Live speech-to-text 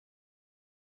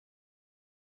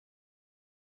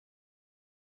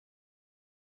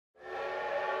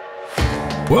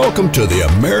Welcome to the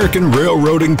American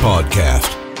Railroading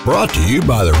Podcast, brought to you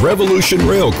by the Revolution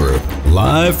Rail Group,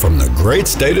 live from the great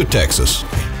state of Texas.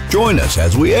 Join us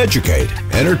as we educate,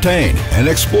 entertain, and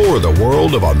explore the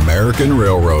world of American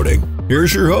railroading.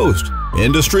 Here's your host,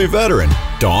 industry veteran,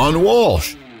 Don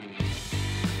Walsh.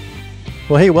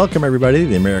 Well, hey, welcome everybody to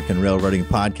the American Railroading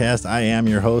Podcast. I am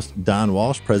your host, Don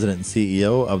Walsh, President and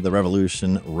CEO of the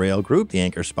Revolution Rail Group, the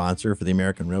anchor sponsor for the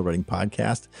American Railroading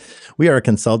Podcast. We are a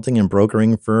consulting and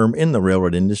brokering firm in the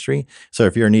railroad industry. So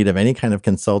if you're in need of any kind of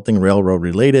consulting, railroad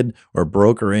related or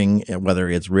brokering, whether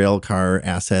it's rail car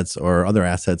assets or other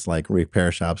assets like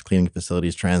repair shops, cleaning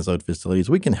facilities, transload facilities,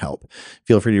 we can help.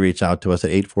 Feel free to reach out to us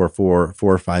at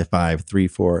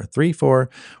 844-455-3434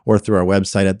 or through our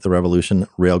website at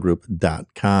therevolutionrailgroup.com.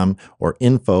 Or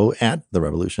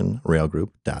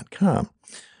info@therevolutionrailgroup.com.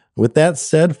 With that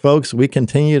said, folks, we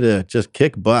continue to just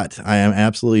kick butt. I am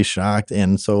absolutely shocked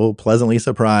and so pleasantly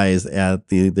surprised at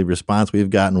the response we've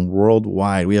gotten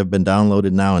worldwide. We have been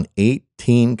downloaded now in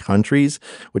 18 countries,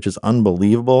 which is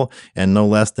unbelievable, and no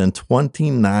less than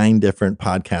 29 different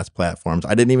podcast platforms.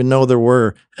 I didn't even know there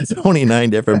were 29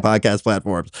 different podcast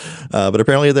platforms, but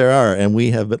apparently there are, and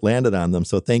we have landed on them.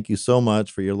 So thank you so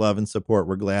much for your love and support.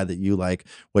 We're glad that you like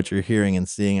what you're hearing and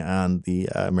seeing on the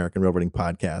American Railroading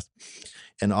Podcast.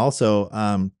 And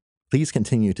also, please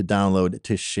continue to download,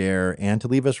 to share, and to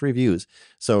leave us reviews.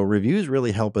 So reviews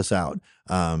really help us out,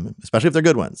 especially if they're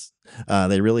good ones.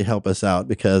 They really help us out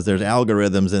because there's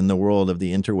algorithms in the world of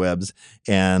the interwebs,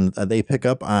 and they pick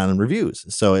up on reviews.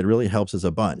 So it really helps us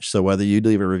a bunch. So whether you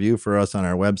leave a review for us on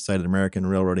our website at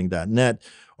americanrailroading.net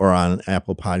or on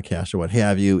Apple Podcasts or what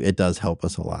have you, it does help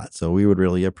us a lot. So we would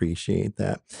really appreciate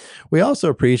that. We also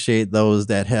appreciate those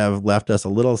that have left us a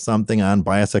little something on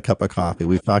Buy Us a Cup of Coffee.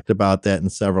 We've talked about that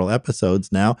in several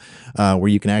episodes now, where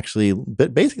you can actually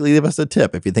basically leave us a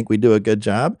tip. If you think we do a good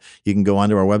job, you can go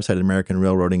onto our website at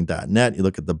americanrailroading.net. You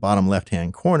look at the bottom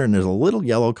left-hand corner, and there's a little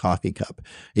yellow coffee cup.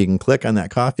 You can click on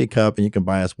that coffee cup, and you can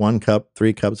buy us 1 cup,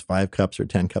 3 cups, 5 cups, or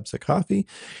 10 cups of coffee.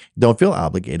 Don't feel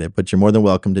obligated, but you're more than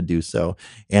welcome to do so.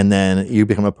 And then you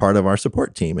become a part of our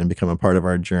support team and become a part of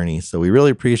our journey. So we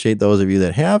really appreciate those of you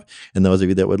that have and those of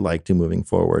you that would like to moving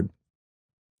forward.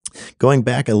 Going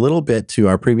back a little bit to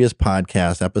our previous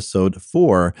podcast, episode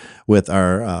 4, with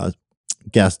our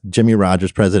guest, Jimmy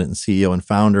Rogers, President and CEO and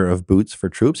founder of Boots for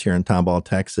Troops here in Tomball,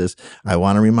 Texas. I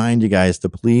want to remind you guys to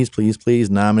please, please, please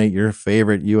nominate your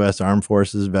favorite U.S. Armed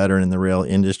Forces veteran in the rail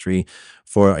industry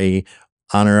for a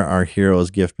Honor Our Heroes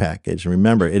gift package. And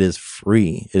remember, it is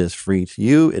free. It is free to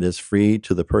you. It is free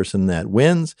to the person that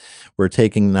wins. We're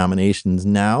taking nominations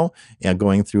now and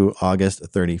going through August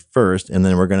 31st. And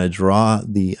then we're going to draw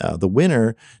the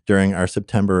winner during our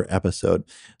September episode.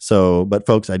 So, but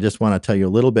folks, I just want to tell you a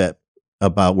little bit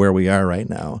about where we are right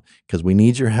now, because we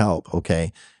need your help.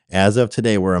 Okay. As of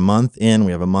today, we're a month in.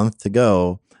 We have a month to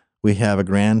go. We have a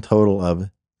grand total of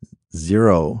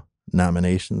 0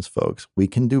 nominations, folks. We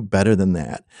can do better than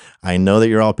that. I know that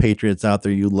you're all patriots out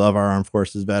there. You love our armed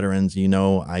forces veterans. You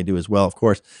know I do as well, of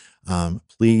course.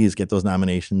 Please get those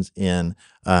nominations in.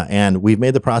 And we've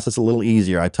made the process a little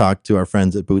easier. I talked to our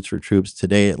friends at Boots for Troops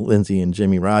today, Lindsay and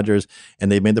Jimmy Rogers,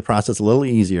 and they've made the process a little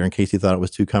easier in case you thought it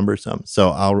was too cumbersome.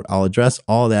 So I'll address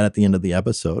all of that at the end of the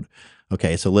episode.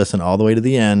 Okay, so listen all the way to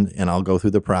the end, and I'll go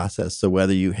through the process. So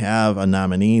whether you have a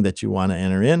nominee that you want to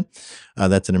enter in,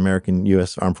 that's an American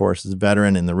U.S. Armed Forces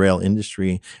veteran in the rail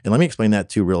industry. And let me explain that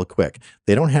too real quick.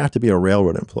 They don't have to be a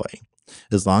railroad employee,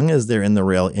 as long as they're in the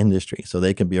rail industry. So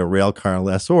they can be a rail car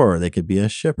lessor, they could be a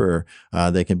shipper,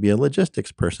 they can be a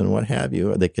logistics person, what have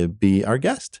you. They could be our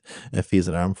guest if he's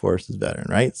an Armed Forces veteran,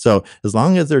 right? So as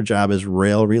long as their job is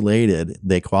rail related,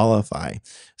 they qualify.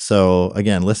 So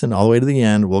again, listen all the way to the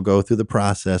end. We'll go through the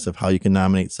process of how you can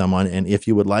nominate someone. And if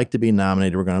you would like to be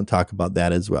nominated, we're going to talk about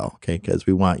that as well, okay? Because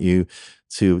we want you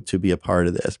to be a part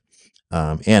of this.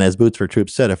 And as Boots for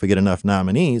Troops said, if we get enough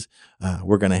nominees,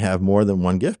 we're going to have more than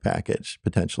 1 gift package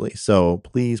potentially. So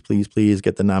please, please, please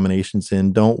get the nominations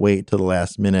in. Don't wait till the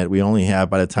last minute. We only have,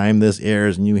 by the time this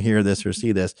airs and you hear this or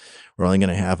see this, we're only going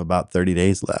to have about 30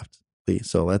 days left. Please.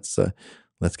 So let's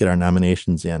get our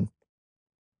nominations in.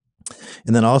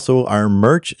 And then also our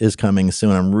merch is coming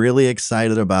soon. I'm really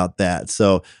excited about that.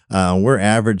 So we're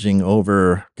averaging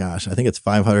over, I think it's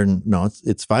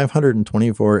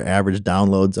 524 average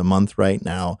downloads a month right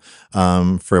now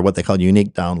for what they call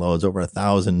unique downloads, over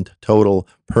 1,000 total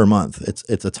per month.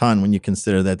 It's a ton when you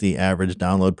consider that the average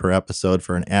download per episode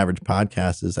for an average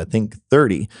podcast is, I think,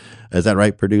 30. Is that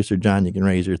right, producer John? You can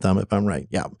raise your thumb if I'm right.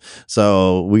 Yeah.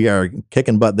 So we are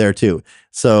kicking butt there too.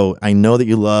 So I know that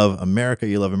you love America,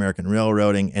 you love American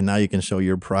railroading, and now you can show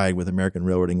your pride with American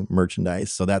railroading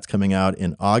merchandise. So that's coming out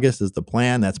in August is the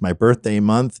plan. That's my birthday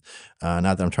month.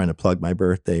 Not that I'm trying to plug my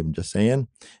birthday. I'm just saying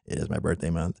it is my birthday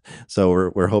month.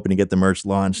 So we're hoping to get the merch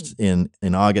launched in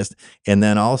August. And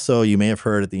then also you may have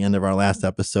heard at the end of our last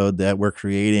episode that we're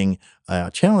creating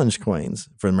challenge coins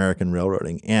for American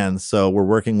railroading. And so we're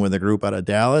working with a group out of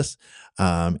Dallas,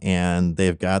 and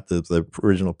they've got the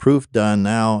original proof done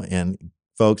now. And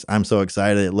folks, I'm so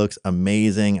excited. It looks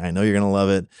amazing. I know you're going to love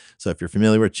it. So if you're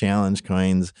familiar with challenge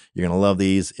coins, you're going to love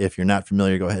these. If you're not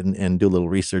familiar, go ahead and do a little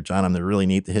research on them. They're really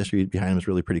neat. The history behind them is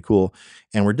really pretty cool.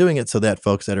 And we're doing it so that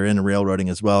folks that are into railroading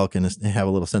as well can have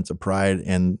a little sense of pride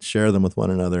and share them with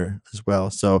one another as well.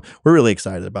 So we're really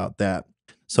excited about that.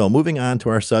 So moving on to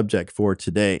our subject for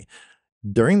today.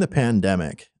 During the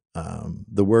pandemic,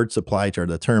 the word supply chain, or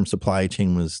the term supply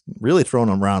chain, was really thrown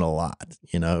around a lot.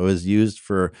 It was used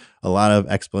for a lot of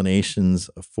explanations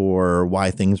for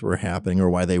why things were happening or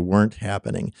why they weren't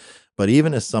happening. But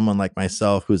even as someone like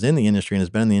myself who's in the industry and has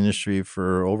been in the industry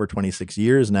for over 26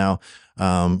 years now,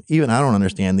 even I don't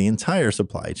understand the entire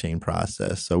supply chain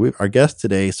process. So our guest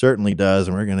today certainly does,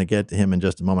 and we're going to get to him in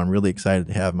just a moment. I'm really excited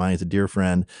to have him on. He's a dear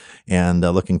friend, and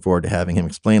looking forward to having him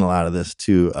explain a lot of this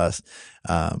to us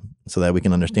so that we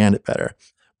can understand it better.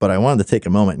 But I wanted to take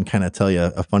a moment and kind of tell you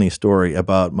a funny story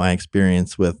about my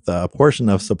experience with a portion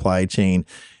of supply chain.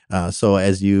 So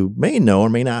as you may know or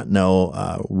may not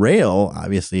know, rail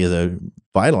obviously is a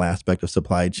vital aspect of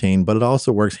supply chain, but it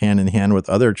also works hand in hand with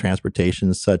other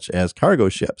transportations such as cargo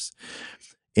ships.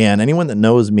 And anyone that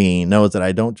knows me knows that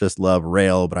I don't just love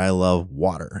rail, but I love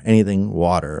water, anything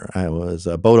water. I was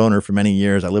a boat owner for many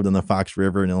years. I lived in the Fox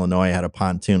River in Illinois. I had a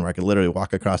pontoon where I could literally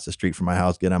walk across the street from my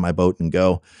house, get on my boat and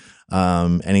go.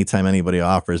 Anytime anybody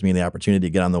offers me the opportunity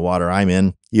to get on the water, I'm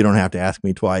in. You don't have to ask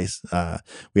me twice.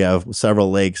 We have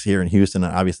several lakes here in Houston,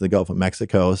 and obviously the Gulf of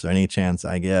Mexico. So any chance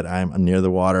I get, I'm near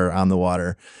the water, on the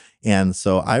water. And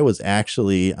so I was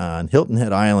actually on Hilton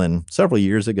Head Island several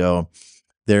years ago.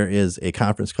 There is a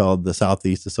conference called the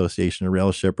Southeast Association of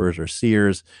Rail Shippers, or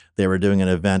SEERS. They were doing an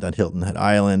event on Hilton Head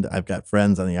Island. I've got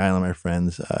friends on the island, my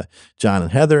friends, John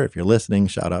and Heather. If you're listening,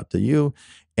 shout out to you.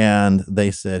 And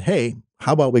they said, hey,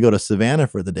 how about we go to Savannah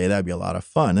for the day? That'd be a lot of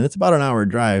fun. And it's about an hour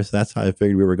drive. So that's how I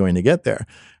figured we were going to get there.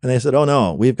 And they said, oh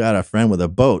no, we've got a friend with a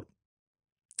boat,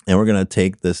 and we're going to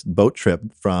take this boat trip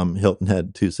from Hilton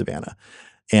Head to Savannah.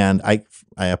 And I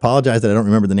apologize that I don't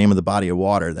remember the name of the body of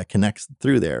water that connects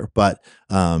through there, but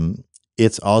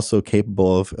it's also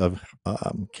capable of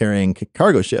carrying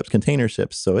cargo ships, container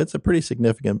ships. So it's a pretty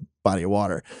significant body of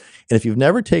water. And if you've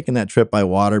never taken that trip by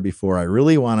water before, I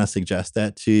really want to suggest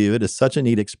that to you. It is such a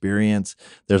neat experience.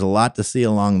 There's a lot to see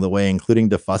along the way, including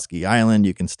Defusky Island.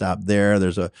 You can stop there.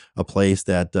 There's a place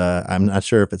that I'm not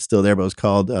sure if it's still there, but it was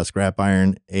called Scrap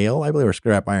Iron Ale, I believe, or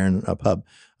Scrap Iron Pub.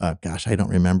 Gosh, I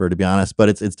don't remember, to be honest, but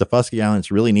it's Defusky Island.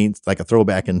 It's really neat. It's like a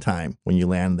throwback in time when you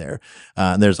land there.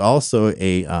 There's also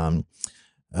a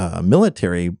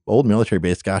old military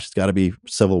base. Gosh, it's got to be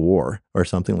Civil War or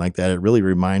something like that. It really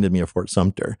reminded me of Fort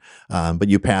Sumter, but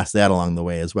you pass that along the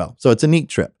way as well. So it's a neat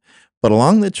trip. But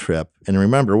along the trip, and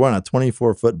remember, we're on a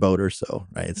 24-foot boat or so,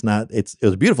 right? It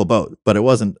was a beautiful boat, but it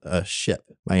wasn't a ship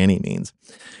by any means.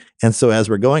 And so as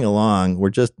we're going along, we're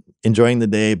just enjoying the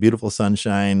day, beautiful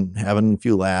sunshine, having a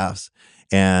few laughs.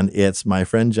 And it's my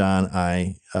friend John,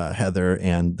 Heather,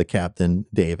 and the captain,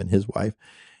 Dave, and his wife.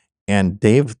 And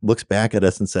Dave looks back at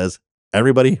us and says,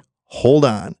 everybody, hold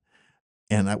on.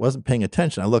 And I wasn't paying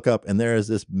attention. I look up, and there is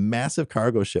this massive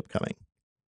cargo ship coming.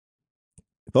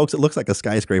 Folks, it looks like a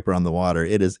skyscraper on the water.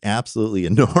 It is absolutely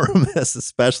enormous,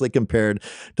 especially compared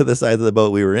to the size of the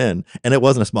boat we were in. And it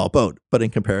wasn't a small boat, but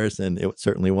in comparison, it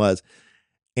certainly was.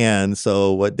 And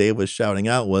so what Dave was shouting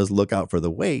out was, look out for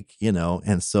the wake,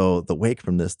 and so the wake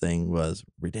from this thing was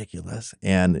ridiculous.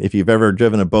 And if you've ever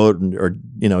driven a boat or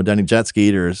done any jet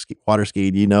skied or water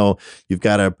skied, you've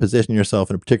got to position yourself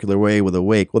in a particular way with a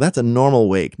wake. Well, that's a normal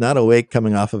wake, not a wake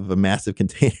coming off of a massive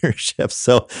container ship.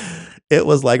 So it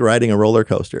was like riding a roller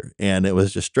coaster, and it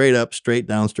was just straight up, straight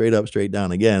down, straight up, straight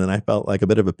down again. And I felt like a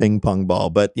bit of a ping pong ball,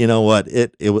 but you know what?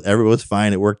 Everyone was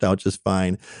fine. It worked out just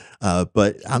fine.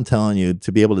 But I'm telling you,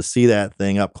 to be able to see that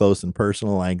thing up close and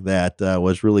personal like that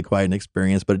was really quite an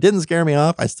experience. But it didn't scare me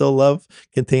off. I still love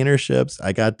container ships.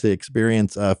 I got to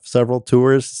experience several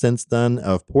tours since then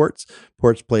of ports.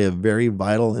 Ports play a very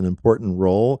vital and important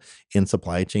role in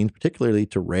supply chains, particularly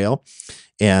to rail.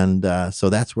 And so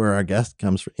that's where our guest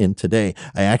comes in today.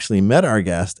 I actually met our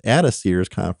guest at a Sears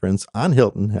conference on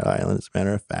Hilton Head Island, as a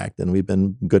matter of fact, and we've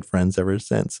been good friends ever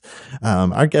since.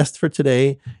 Our guest for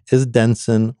today is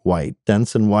Denson White.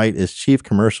 Denson White is Chief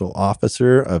Commercial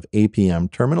Officer of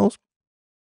APM Terminals.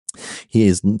 He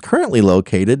is currently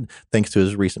located, thanks to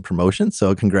his recent promotion.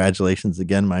 So congratulations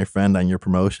again, my friend, on your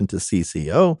promotion to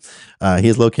CCO. He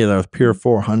is located out of Pier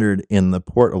 400 in the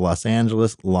Port of Los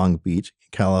Angeles, Long Beach,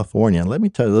 California. And let me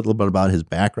tell you a little bit about his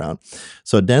background.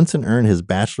 So Denson earned his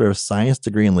Bachelor of Science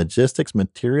degree in Logistics,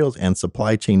 Materials, and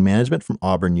Supply Chain Management from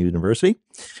Auburn University.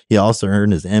 He also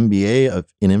earned his MBA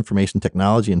in Information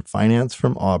Technology and Finance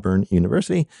from Auburn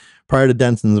University. Prior to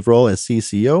Denson's role as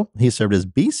CCO, he served as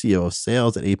BCO of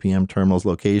Sales at APM Terminals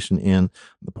location in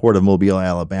the Port of Mobile,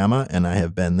 Alabama, and I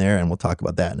have been there, and we'll talk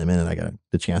about that in a minute. I got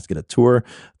the chance to get a tour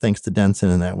thanks to Denson,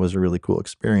 and that was a really cool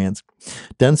experience.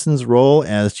 Denson's role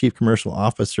as Chief Commercial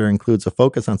Officer includes a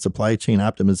focus on supply chain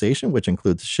optimization, which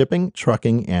includes shipping,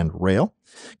 trucking, and rail,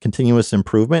 continuous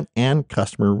improvement, and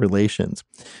customer relations.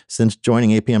 Since joining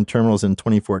APM Terminals in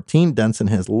 2014, Denson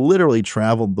has literally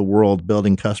traveled the world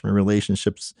building customer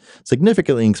relationships,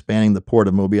 significantly expanding the Port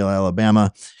of Mobile,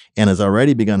 Alabama, and has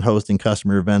already begun hosting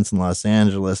customer events in Los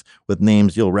Angeles with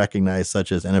names you'll recognize,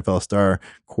 such as NFL star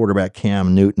quarterback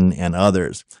Cam Newton and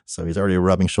others. So he's already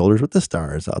rubbing shoulders with the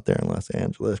stars out there in Los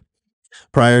Angeles.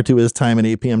 Prior to his time at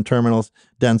APM Terminals,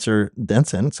 Denson,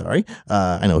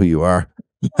 I know who you are,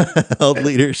 held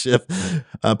leadership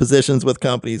positions with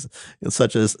companies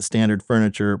such as Standard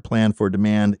Furniture, Plan for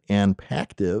Demand, and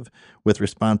Pactiv, with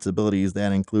responsibilities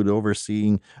that include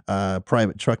overseeing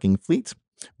private trucking fleets,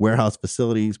 warehouse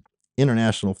facilities,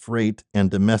 international freight, and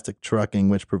domestic trucking,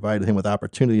 which provided him with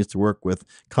opportunities to work with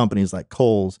companies like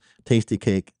Kohl's, Tasty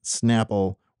Cake,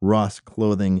 Snapple, Ross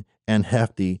Clothing, and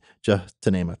Hefty, just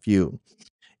to name a few.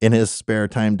 In his spare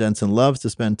time, Denson loves to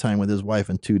spend time with his wife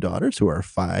and two daughters, who are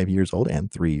 5 years old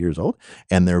and 3 years old,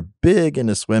 and they're big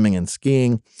into swimming and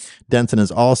skiing. Denson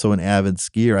is also an avid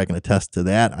skier. I can attest to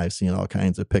that. I've seen all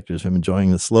kinds of pictures of him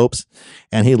enjoying the slopes,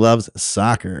 and he loves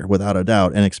soccer, without a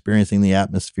doubt, and experiencing the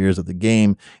atmospheres of the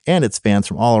game and its fans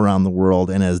from all around the world.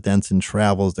 And as Denson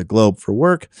travels the globe for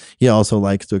work, he also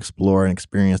likes to explore and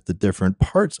experience the different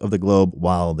parts of the globe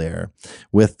while there.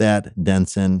 With that,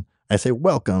 Denson, I say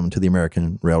welcome to the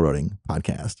American Railroading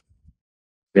Podcast.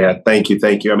 Yeah, thank you.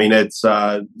 I mean, it's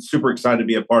super excited to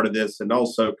be a part of this, and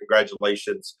also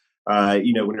congratulations.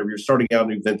 Whenever you're starting out a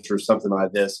new venture, something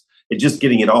like this, just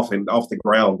getting it off the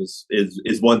ground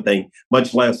is one thing.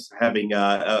 Much less having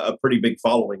a pretty big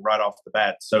following right off the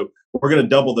bat. So we're going to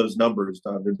double those numbers.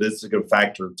 This is a good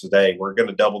factor today. We're going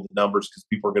to double the numbers because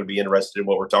people are going to be interested in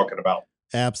what we're talking about.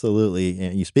 Absolutely.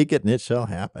 And you speak it and it shall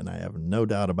happen. I have no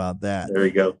doubt about that. There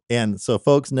you go. And so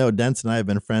folks know Denson and I have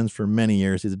been friends for many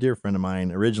years. He's a dear friend of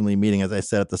mine, originally meeting, as I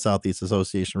said, at the Southeast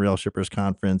Association Rail Shippers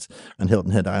Conference on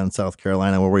Hilton Head Island, South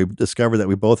Carolina, where we discovered that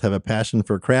we both have a passion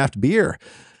for craft beer.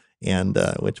 And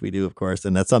which we do, of course.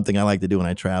 And that's something I like to do when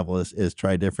I travel is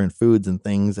try different foods and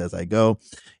things as I go.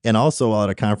 And also while at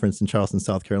a conference in Charleston,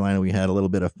 South Carolina, we had a little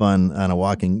bit of fun on a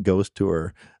walking ghost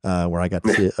tour where I got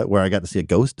to see a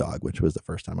ghost dog, which was the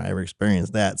first time I ever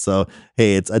experienced that. So,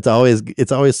 hey, it's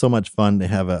always so much fun to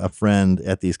have a friend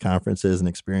at these conferences and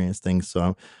experience things. So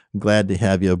I'm glad to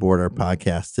have you aboard our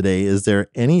podcast today. Is there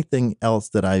anything else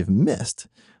that I've missed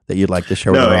that you'd like to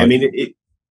share with us? No, I mean,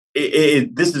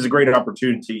 this is a great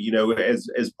opportunity,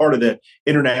 as part of the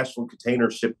international container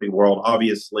shipping world.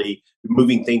 Obviously,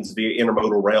 moving things via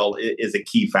intermodal rail is a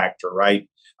key factor, right?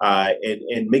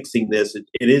 And mixing this,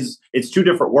 it's two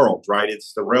different worlds, right?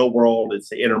 It's the rail world, it's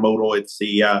the intermodal, it's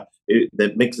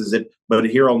that mixes it. But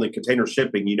here on the container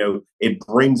shipping, it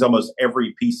brings almost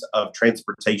every piece of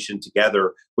transportation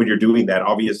together when you're doing that.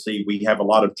 Obviously, we have a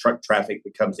lot of truck traffic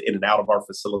that comes in and out of our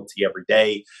facility every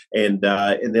day, and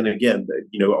then again,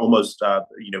 almost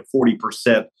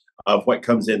 40% of what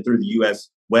comes in through the U.S.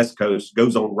 West Coast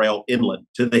goes on rail inland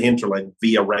to the hinterland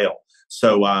via rail.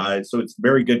 So it's a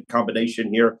very good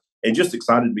combination here, and just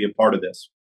excited to be a part of this.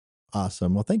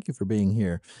 Awesome. Well, thank you for being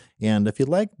here. And if you'd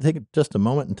like to take just a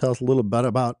moment and tell us a little bit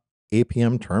about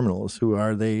APM Terminals. Who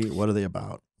are they? What are they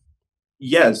about?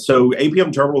 Yeah, so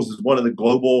APM Terminals is one of the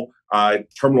global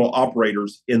terminal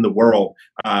operators in the world.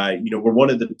 We're one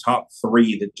of the top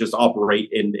three that just operate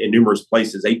in numerous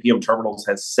places. APM Terminals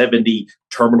has 70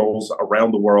 terminals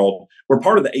around the world. We're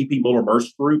part of the AP Moller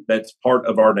Maersk Group. That's part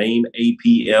of our name,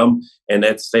 APM, and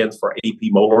that stands for AP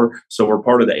Moller. So we're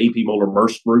part of the AP Moller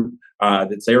Maersk Group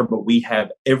that's there, but we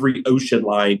have every ocean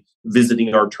line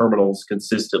visiting our terminals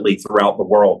consistently throughout the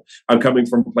world. I'm coming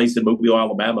from a place in Mobile,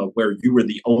 Alabama, where you were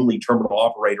the only terminal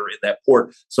operator in that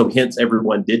port. So hence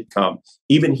everyone did come come.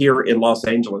 Even here in Los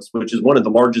Angeles, which is one of the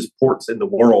largest ports in the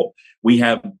world, we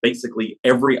have basically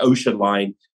every ocean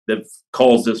line that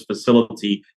calls this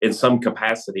facility in some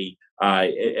capacity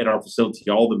at our facility.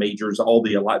 All the majors, all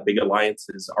the big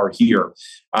alliances are here.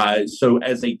 So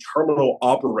as a terminal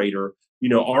operator,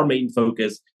 our main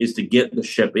focus is to get the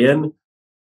ship in,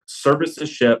 service the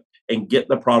ship, and get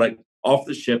the product off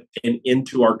the ship and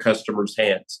into our customers'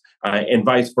 hands, and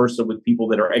vice versa with people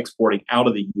that are exporting out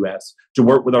of the U.S. to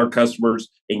work with our customers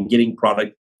in getting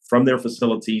product from their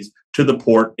facilities to the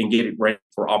port and getting ready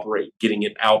for getting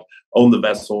it out on the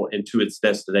vessel and to its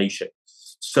destination.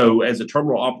 So as a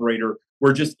terminal operator,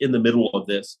 we're just in the middle of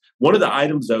this. One of the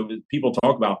items, though, that people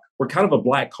talk about, we're kind of a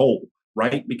black hole,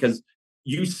 right? Because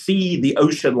you see the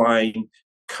ocean line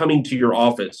coming to your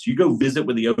office. You go visit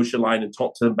with the ocean line and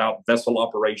talk to them about vessel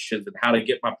operations and how to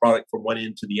get my product from one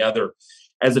end to the other.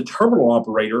 As a terminal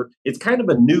operator, it's kind of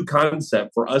a new concept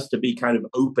for us to be kind of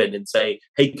open and say,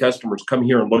 hey, customers, come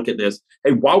here and look at this.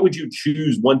 Hey, why would you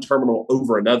choose one terminal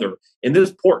over another? In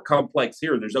this port complex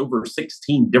here, there's over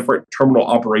 16 different terminal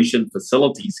operation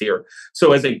facilities here.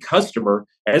 So as a customer,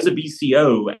 as a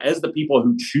BCO, as the people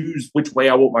who choose which way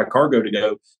I want my cargo to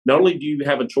go, not only do you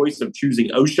have a choice of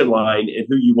choosing ocean line and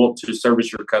who you want to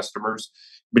service your customers,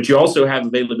 but you also have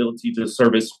availability to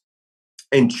service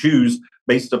and choose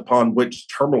based upon which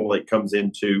terminal it comes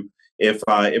into if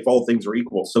all things are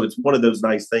equal. So it's one of those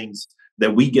nice things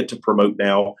that we get to promote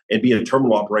now and be a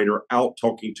terminal operator out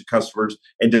talking to customers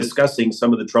and discussing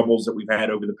some of the troubles that we've had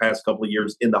over the past couple of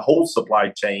years in the whole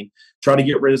supply chain, trying to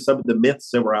get rid of some of the myths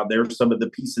that were out there, some of the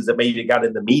pieces that maybe got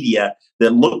in the media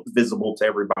that looked visible to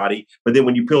everybody. But then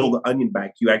when you peel the onion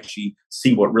back, you actually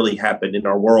see what really happened in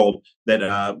our world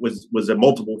that was a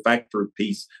multiple factor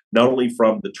piece, not only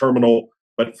from the terminal,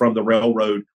 but from the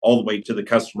railroad all the way to the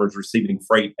customers receiving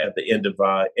freight at the end of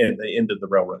the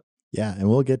railroad. Yeah, and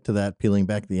we'll get to that peeling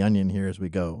back the onion here as we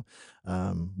go,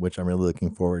 which I'm really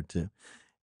looking forward to.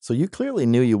 So you clearly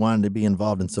knew you wanted to be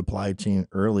involved in supply chain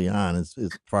early on, as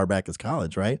far back as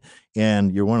college, right?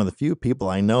 And you're one of the few people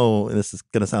I know, and this is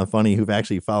going to sound funny, who've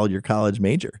actually followed your college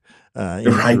major in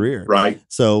your career. Right.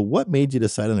 So what made you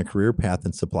decide on a career path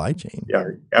in supply chain? Yeah,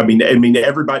 I mean,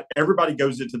 everybody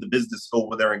goes into the business school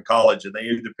when they're in college, and they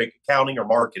either pick accounting or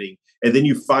marketing, and then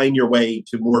you find your way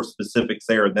to more specifics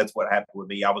there. And that's what happened with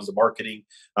me. I was in marketing,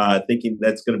 thinking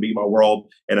that's going to be my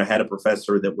world, and I had a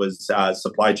professor that was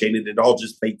supply chain, and it all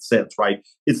just made sense, right?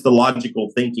 It's the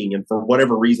logical thinking, and for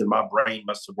whatever reason, my brain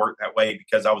must have worked that way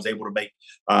because I was able to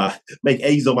make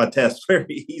A's on my test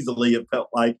very easily. It felt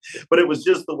like, but it was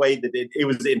just the way that it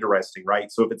was interesting,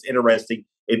 right? So if it's interesting,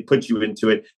 it puts you into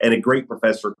it, and a great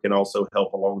professor can also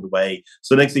help along the way.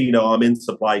 So next thing you know, I'm in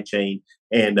supply chain,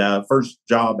 and first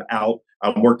job out,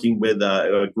 I'm working with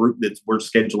a group we're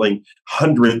scheduling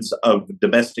hundreds of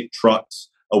domestic trucks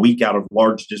a week out of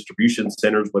large distribution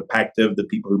centers with Pactiv, the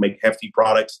people who make hefty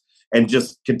products, and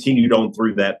just continued on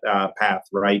through that path,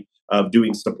 right, of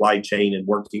doing supply chain and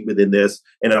working within this.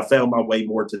 And I found my way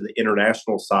more to the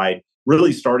international side,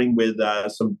 really starting with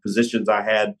some positions I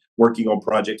had working on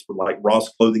projects with like Ross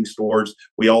clothing stores.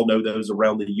 We all know those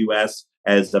around the U.S.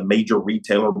 as a major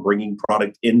retailer bringing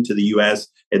product into the U.S.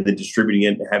 and then distributing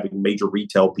it and having major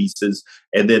retail pieces.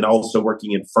 And then also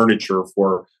working in furniture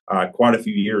for quite a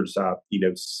few years,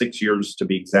 6 years to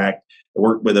be exact. I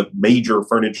worked with a major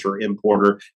furniture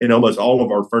importer, and almost all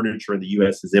of our furniture in the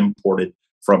U.S. is imported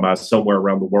from somewhere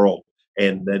around the world.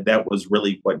 And that was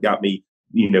really what got me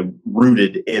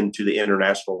rooted into the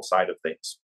international side of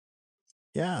things.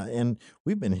 Yeah, and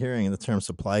we've been hearing the term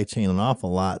supply chain an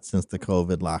awful lot since the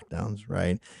COVID lockdowns,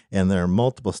 right? And there are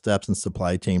multiple steps in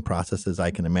supply chain processes,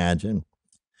 I can imagine.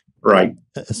 Right.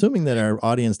 Assuming that our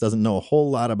audience doesn't know a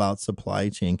whole lot about supply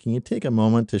chain, can you take a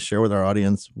moment to share with our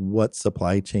audience what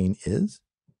supply chain is?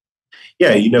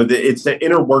 Yeah, it's the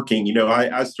inner working.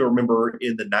 I still remember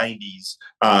in the 90s,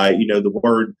 the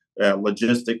word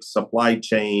logistics, supply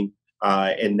chain,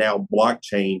 and now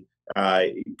blockchain.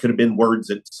 It could have been words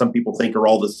that some people think are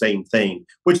all the same thing,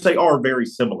 which they are very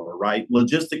similar, right?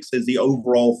 Logistics is the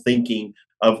overall thinking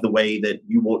of the way that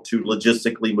you want to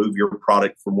logistically move your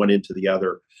product from one end to the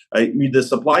other. The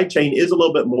supply chain is a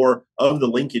little bit more of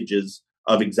the linkages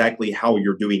of exactly how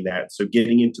you're doing that. So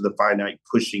getting into the finite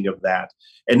pushing of that.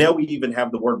 And now we even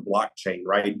have the word blockchain,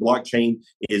 right? Blockchain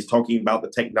is talking about the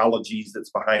technologies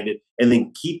that's behind it and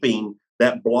then keeping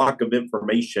that block of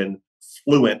information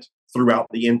fluent throughout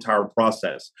the entire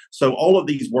process. So all of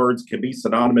these words can be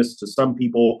synonymous to some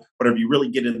people, but if you really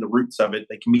get in the roots of it,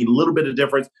 they can mean a little bit of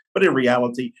difference. But in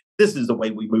reality, this is the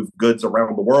way we move goods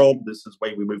around the world. This is the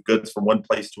way we move goods from one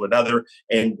place to another,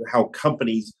 and how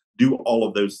companies do all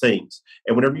of those things.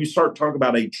 And whenever you start talking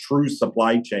about a true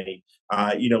supply chain,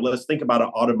 let's think about an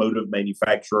automotive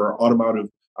manufacturer, automotive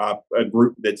a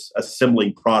group that's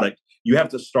assembling product. You have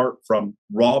to start from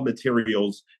raw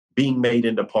materials being made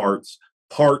into parts,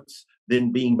 parts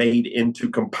then being made into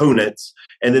components,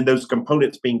 and then those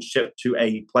components being shipped to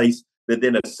a place that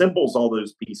then assembles all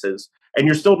those pieces. And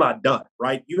you're still not done,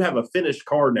 right? You have a finished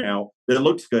car now that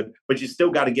looks good, but you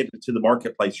still got to get it to the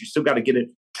marketplace. You still got to get it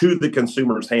to the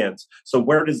consumer's hands. So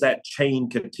where does that chain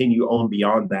continue on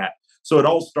beyond that? So it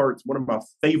all starts. One of my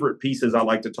favorite pieces I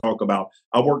like to talk about.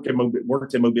 I worked in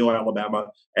Mobile, Alabama,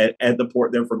 at the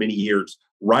port there for many years.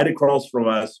 Right across from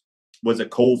us was a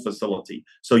coal facility.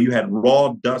 So you had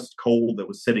raw dust coal that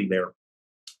was sitting there.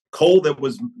 Coal that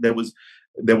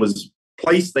was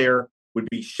placed there would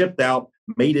be shipped out,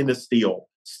 made into steel.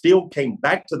 Steel came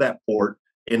back to that port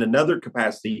in another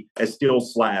capacity as steel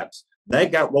slabs.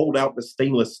 That got rolled out to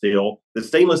stainless steel. The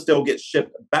stainless steel gets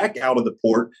shipped back out of the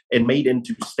port and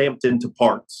stamped into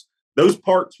parts. Those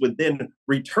parts would then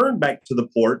return back to the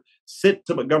port, sit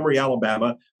to Montgomery,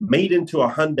 Alabama, made into a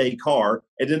Hyundai car,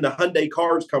 and then the Hyundai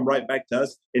cars come right back to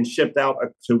us and shipped out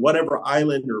to whatever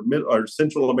island or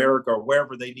Central America or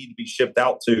wherever they need to be shipped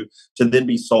out to then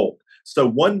be sold. So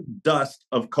one dust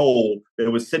of coal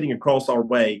that was sitting across our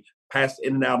way passed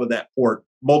in and out of that port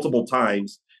multiple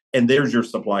times, and there's your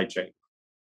supply chain.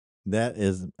 That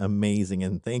is amazing.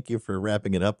 And thank you for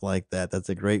wrapping it up like that. That's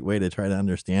a great way to try to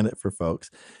understand it for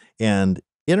folks. And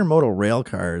intermodal rail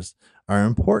cars are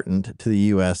important to the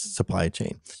U.S. supply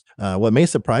chain. What may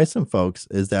surprise some folks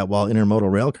is that while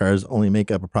intermodal rail cars only make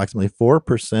up approximately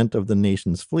 4% of the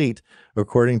nation's fleet,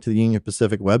 according to the Union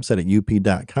Pacific website at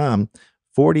up.com,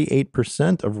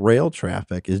 48% of rail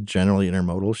traffic is generally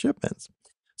intermodal shipments.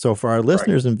 So for our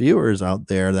listeners and viewers out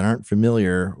there that aren't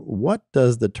familiar, what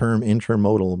does the term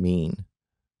intermodal mean?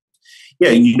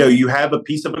 Yeah, you have a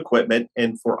piece of equipment,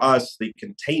 and for us, the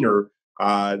container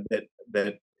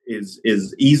that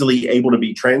is easily able to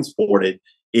be transported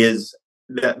is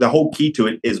the whole key to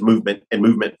it is movement, and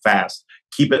movement fast.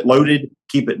 Keep it loaded,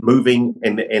 keep it moving,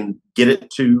 and get it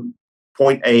to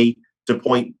point A to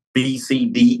point B, C,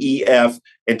 D, E, F,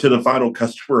 and to the final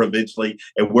customer eventually,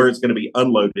 and where it's going to be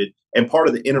unloaded. And part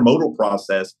of the intermodal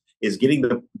process is getting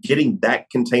that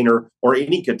container, or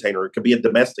any container, it could be a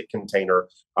domestic container,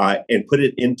 and put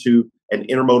it into an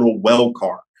intermodal well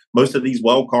car. Most of these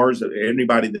well cars,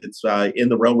 anybody that's in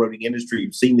the railroading industry,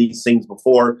 you've seen these things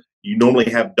before. You normally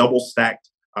have double stacked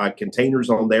containers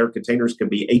on there. Containers can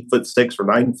be 8'6" or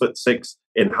 9'6"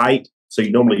 in height. So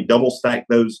you normally double stack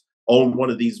those on one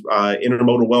of these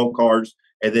intermodal well cars,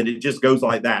 and then it just goes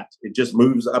like that. It just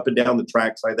moves up and down the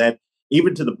tracks like that,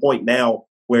 even to the point now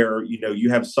where you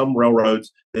have some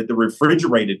railroads that the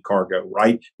refrigerated cargo,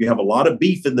 right? You have a lot of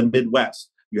beef in the Midwest.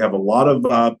 You have a lot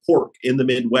of pork in the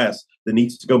Midwest that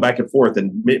needs to go back and forth,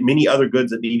 and many other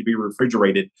goods that need to be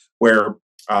refrigerated, where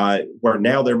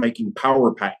now they're making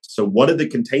power packs. So one of the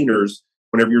containers,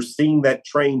 whenever you're seeing that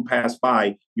train pass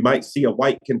by, you might see a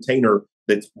white container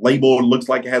that's labeled, looks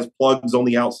like it has plugs on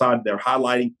the outside. They're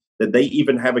highlighting that they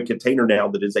even have a container now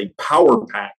that is a power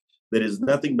pack that is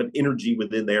nothing but energy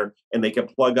within there, and they can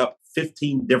plug up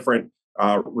 15 different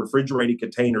refrigerated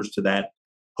containers to that,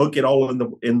 hook it all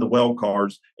in the well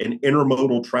cars, and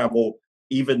intermodal travel,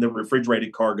 even the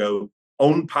refrigerated cargo,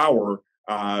 on power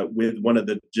with one of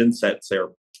the gensets there.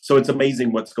 So it's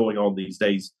amazing what's going on these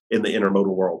days in the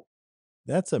intermodal world.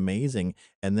 That's amazing.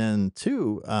 And then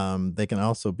too, they can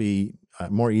also be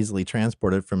more easily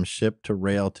transported from ship to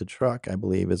rail to truck, I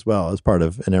believe, as well, as part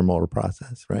of an intermodal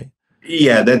process, right?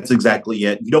 Yeah, that's exactly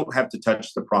it. You don't have to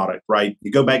touch the product, right?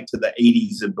 You go back to the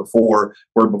 80s and before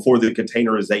the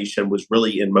containerization was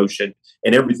really in motion,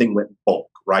 and everything went bulk,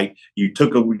 right? You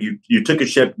took a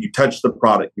ship, you touched the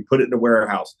product, you put it in a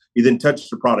warehouse, you then touched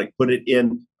the product, put it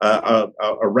in a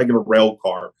regular rail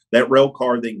car. That rail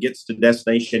car then gets to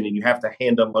destination, and you have to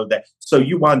hand unload that. So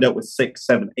you wind up with 6,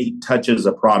 7, 8 touches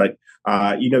of product.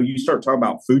 You start talking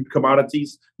about food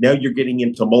commodities. Now you're getting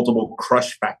into multiple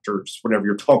crush factors whenever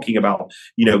you're talking about,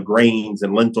 grains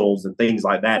and lentils and things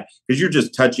like that, because you're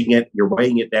just touching it, you're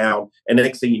weighing it down, and the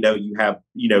next thing you know, you have,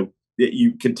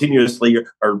 you continuously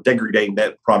are degrading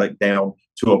that product down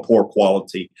to a poor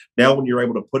quality. Now, when you're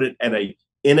able to put it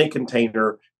in a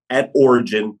container at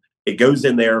origin, it goes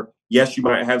in there. Yes, you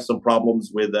might have some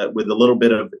problems with a little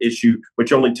bit of issue, but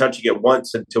you're only touching it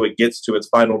once until it gets to its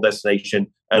final destination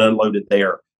and unload it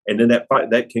there. And then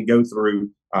that can go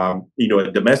through, a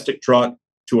domestic truck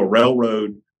to a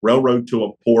railroad to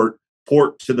a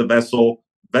port to the vessel,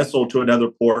 vessel to another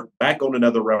port, back on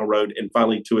another railroad, and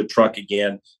finally to a truck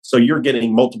again. So you're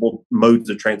getting multiple modes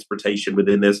of transportation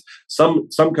within this. Some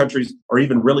countries are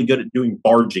even really good at doing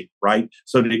barging, right?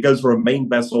 So that it goes from a main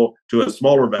vessel to a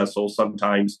smaller vessel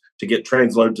sometimes to get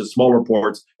transloaded to smaller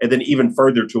ports, and then even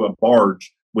further to a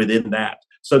barge within that.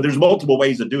 So there's multiple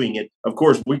ways of doing it. Of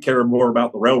course, we care more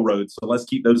about the railroads, so let's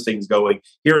keep those things going.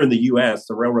 Here in the U.S.,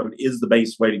 the railroad is the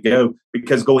best way to go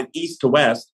because going east to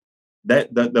west,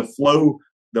 that the flow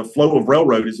of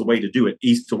railroad is the way to do it,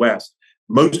 east to west.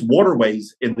 Most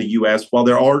waterways in the U.S., while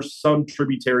there are some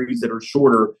tributaries that are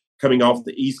shorter coming off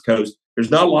the east coast,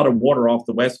 there's not a lot of water off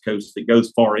the west coast that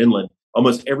goes far inland.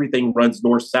 Almost everything runs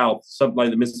north south. Something like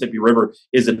the Mississippi River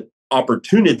is an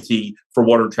opportunity for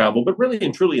water travel, but really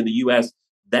and truly in the U.S.,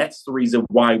 that's the reason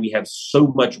why we have so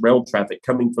much rail traffic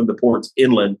coming from the ports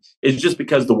inland, is just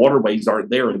because the waterways aren't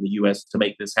there in the U.S. to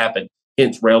make this happen.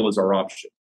 Hence, rail is our option.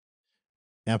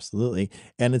 Absolutely.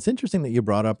 And it's interesting that you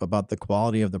brought up about the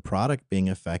quality of the product being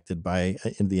affected by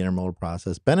in the intermodal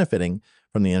process, benefiting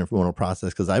from the intermodal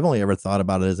process, because I've only ever thought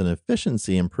about it as an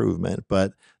efficiency improvement,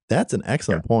 but that's an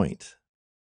excellent point.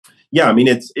 Yeah, I mean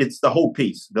it's the whole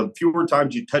piece. The fewer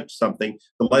times you touch something,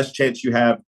 the less chance you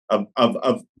have of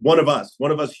one of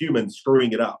us humans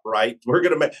screwing it up. Right? We're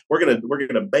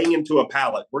gonna bang into a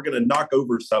pallet. We're gonna knock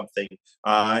over something,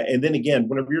 and then again,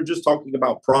 whenever you're just talking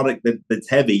about product that's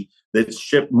heavy, that's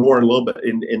shipped more a little bit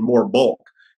in more bulk.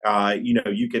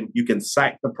 You can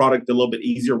sack the product a little bit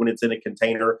easier when it's in a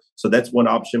container. So that's one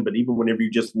option. But even whenever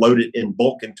you just load it in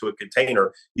bulk into a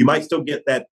container, you might still get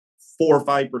that 4 or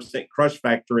 5% crush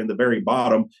factor in the very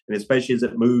bottom, and especially as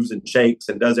it moves and shakes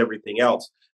and does everything else.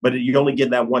 But you only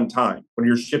get that one time. When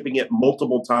you're shipping it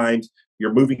multiple times,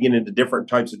 you're moving it into different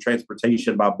types of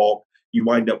transportation by bulk. You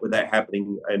wind up with that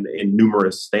happening in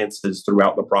numerous stances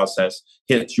throughout the process.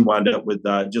 Hence, you wind up with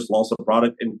just loss of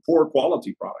product and poor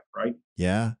quality product, right?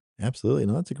 Yeah, absolutely.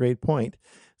 No, that's a great point.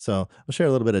 So I'll share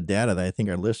a little bit of data that I think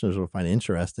our listeners will find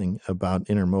interesting about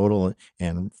intermodal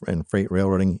and freight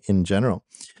railroading in general.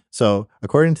 So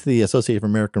according to the Association of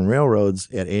American Railroads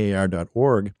at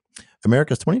AAR.org,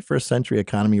 America's 21st century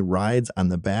economy rides on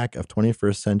the back of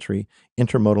 21st century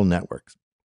intermodal networks.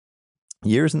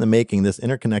 Years in the making, this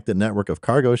interconnected network of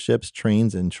cargo ships,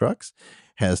 trains, and trucks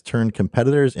has turned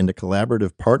competitors into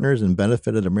collaborative partners and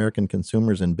benefited American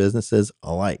consumers and businesses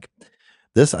alike.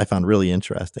 This I found really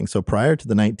interesting. So prior to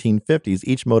the 1950s,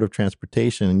 each mode of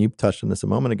transportation, and you touched on this a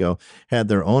moment ago, had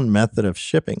their own method of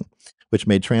shipping, which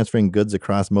made transferring goods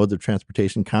across modes of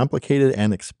transportation complicated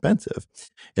and expensive.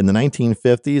 In the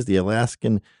 1950s, the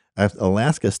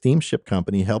Alaska Steamship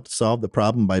Company helped solve the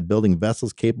problem by building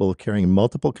vessels capable of carrying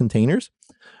multiple containers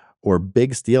or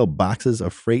big steel boxes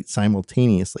of freight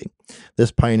simultaneously.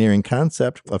 This pioneering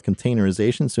concept of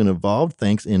containerization soon evolved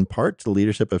thanks in part to the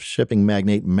leadership of shipping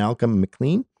magnate Malcolm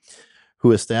McLean,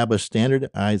 who established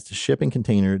standardized shipping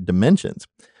container dimensions.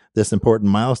 This important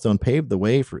milestone paved the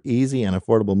way for easy and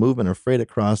affordable movement of freight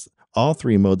across all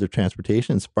three modes of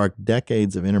transportation and sparked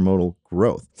decades of intermodal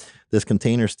growth. This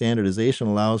container standardization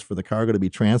allows for the cargo to be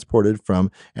transported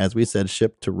from, as we said,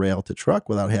 ship to rail to truck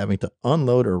without having to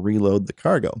unload or reload the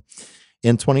cargo.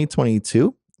 In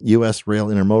 2022, U.S. rail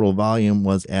intermodal volume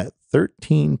was at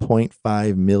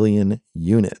 13.5 million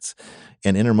units,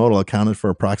 and intermodal accounted for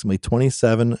approximately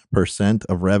 27%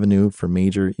 of revenue for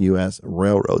major U.S.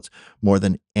 railroads, more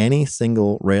than any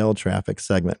single rail traffic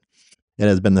segment. It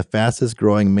has been the fastest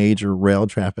growing major rail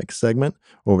traffic segment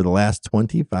over the last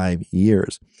 25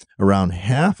 years. Around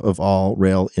half of all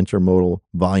rail intermodal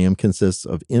volume consists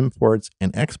of imports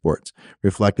and exports,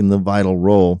 reflecting the vital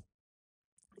role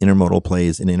intermodal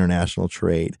plays in international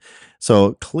trade.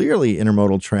 So clearly,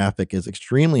 intermodal traffic is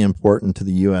extremely important to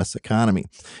the U.S. economy,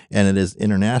 and it is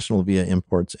international via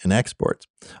imports and exports.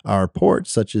 Our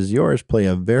ports, such as yours, play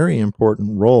a very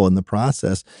important role in the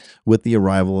process with the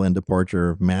arrival and departure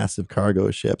of massive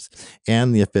cargo ships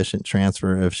and the efficient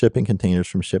transfer of shipping containers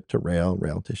from ship to rail,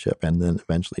 rail to ship, and then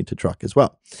eventually to truck as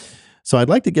well. So I'd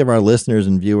like to give our listeners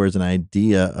and viewers an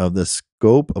idea of the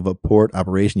scope of a port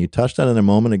operation. You touched on it a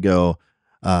moment ago.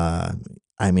 I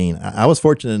was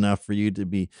fortunate enough for you to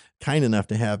be kind enough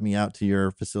to have me out to your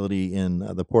facility in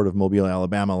the port of Mobile,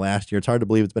 Alabama last year. It's hard to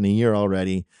believe it's been a year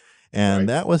already. And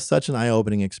That was such an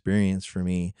eye-opening experience for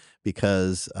me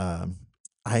because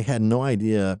I had no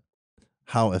idea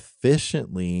how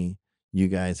efficiently you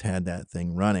guys had that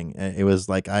thing running. It was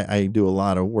like I do a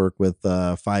lot of work with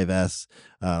 5S,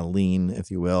 lean, if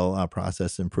you will,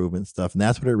 process improvement stuff. And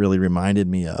that's what it really reminded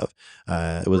me of.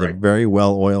 It was a very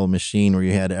well-oiled machine where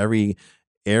you had every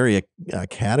area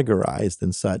categorized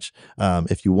and such.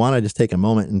 If you want to just take a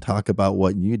moment and talk about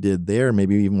what you did there,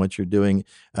 maybe even what you're doing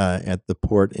at the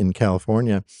port in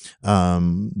California,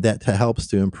 that helps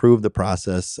to improve the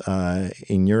process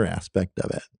in your aspect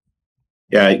of it.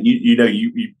 Yeah,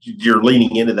 you're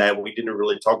leaning into that. We didn't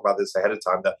really talk about this ahead of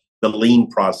time. The lean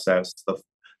process,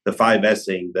 the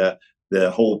 5Sing,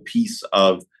 the whole piece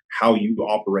of how you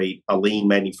operate a lean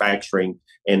manufacturing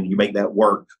and you make that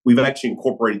work. We've actually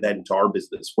incorporated that into our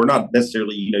business. We're not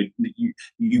necessarily, you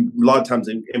a lot of times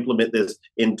implement this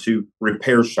into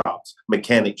repair shops,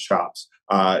 mechanic shops,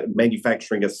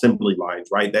 manufacturing assembly lines,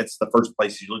 right? That's the first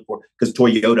place you look for, because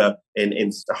Toyota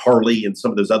and Harley and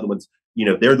some of those other ones,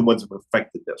 they're the ones that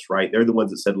perfected this, right? They're the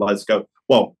ones that said, let's go.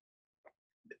 Well,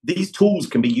 these tools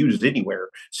can be used anywhere.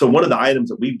 So one of the items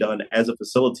that we've done as a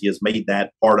facility has made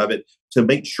that part of it to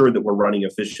make sure that we're running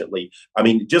efficiently. I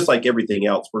mean, just like everything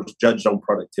else, we're judged on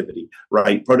productivity,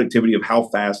 right? Productivity of how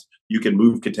fast you can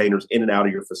move containers in and out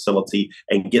of your facility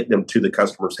and get them to the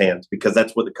customer's hands, because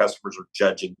that's what the customers are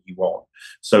judging you on.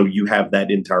 So you have that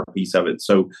entire piece of it.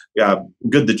 So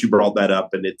good that you brought that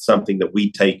up. And it's something that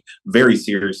we take very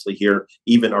seriously here.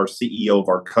 Even our CEO of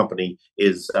our company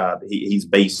is, he's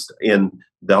based in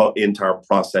the entire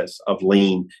process of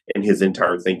lean and his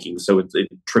entire thinking. So it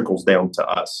trickles down to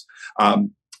us.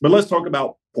 But let's talk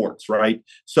about ports, right?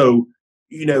 So,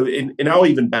 and I'll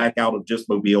even back out of just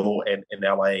Mobile and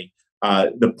LA.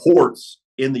 The ports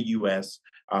in the U.S.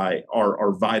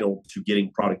 Are vital to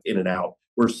getting product in and out.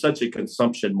 We're such a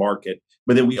consumption market,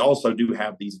 but then we also do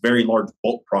have these very large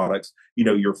bulk products,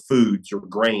 your foods, your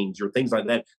grains, your things like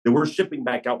that we're shipping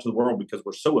back out to the world because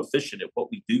we're so efficient at what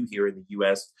we do here in the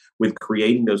U.S. with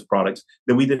creating those products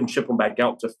that we then ship them back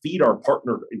out to feed our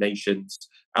partner nations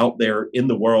out there in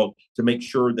the world to make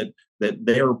sure that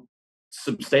they're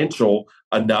substantial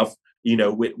enough,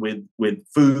 with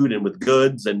food and with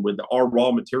goods and with our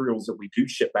raw materials that we do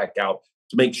ship back out,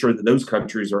 to make sure that those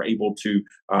countries are able to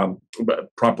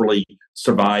properly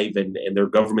survive and their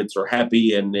governments are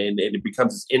happy, and it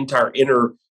becomes this entire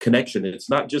interconnection. And it's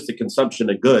not just the consumption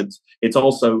of goods, it's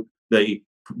also the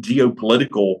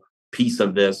geopolitical piece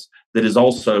of this that is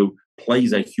also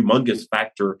plays a humongous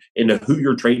factor into who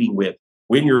you're trading with,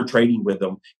 when you're trading with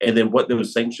them, and then what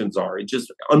those sanctions are. It's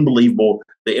just unbelievable,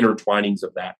 the intertwinings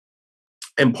of that.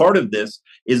 And part of this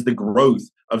is the growth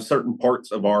of certain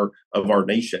parts of our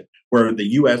nation, where the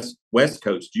U.S. West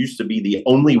Coast used to be the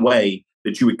only way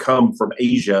that you would come from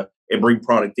Asia and bring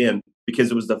product in,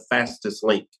 because it was the fastest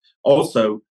link.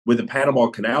 Also, with the Panama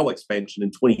Canal expansion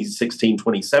in 2016,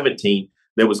 2017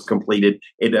 that was completed,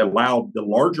 it allowed the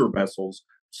larger vessels,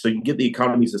 so you get the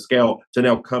economies of scale, to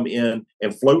now come in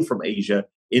and flow from Asia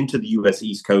into the U.S.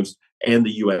 East Coast and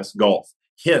the U.S. Gulf.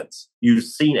 Hence, you've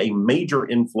seen a major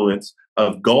influence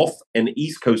of Gulf and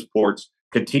East Coast ports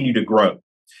continue to grow.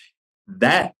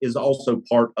 That is also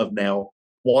part of now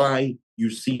why you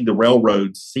see the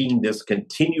railroads seeing this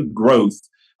continued growth,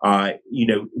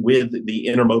 with the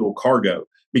intermodal cargo,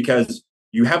 because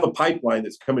you have a pipeline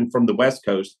that's coming from the West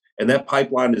Coast, and that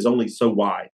pipeline is only so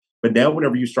wide. But now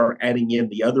whenever you start adding in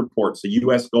the other ports, the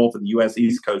U.S. Gulf and the U.S.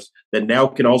 East Coast, that now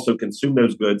can also consume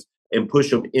those goods and push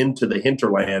them into the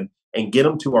hinterland and get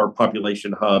them to our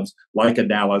population hubs like a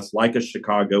Dallas, like a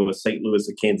Chicago, a St. Louis,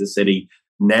 a Kansas City.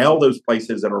 Now those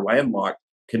places that are landlocked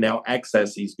can now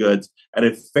access these goods at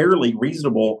a fairly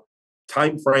reasonable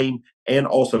time frame and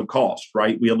also cost,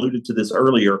 right? We alluded to this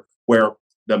earlier, where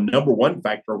the number one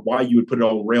factor of why you would put it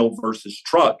on rail versus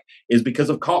truck is because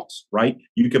of cost, right?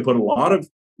 You can put a lot of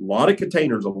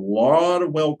containers, a lot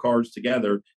of well cars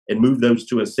together and move those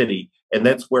to a city. And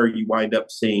that's where you wind up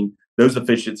seeing those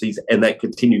efficiencies and that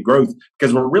continued growth,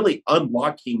 because we're really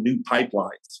unlocking new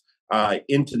pipelines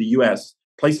into the U.S.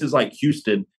 Places like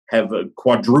Houston have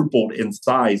quadrupled in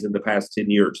size in the past 10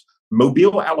 years.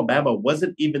 Mobile, Alabama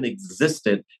wasn't even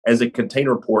existent as a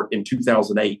container port in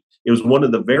 2008. It was one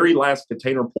of the very last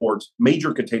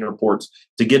major container ports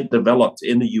to get developed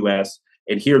in the U.S.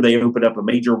 And here they opened up a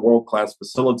major world-class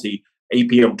facility,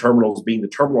 APM Terminals being the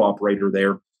terminal operator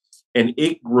there. And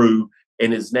it grew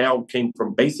and is now came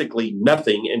from basically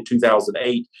nothing in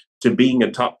 2008 to being a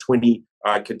top 20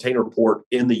 container port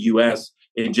in the U.S.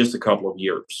 in just a couple of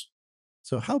years.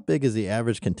 So how big is the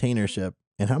average container ship,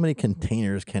 and how many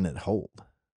containers can it hold?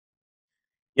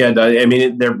 Yeah, I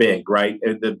mean, they're big, right?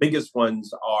 The biggest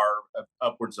ones are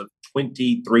upwards of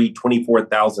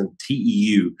 24,000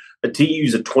 TEU. A TEU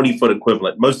is a 20-foot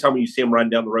equivalent. Most time when you see them riding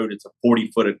down the road, it's a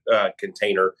 40-foot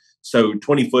container. So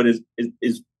 20 foot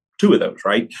is two of those,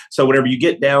 right? So whenever you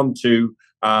get down to,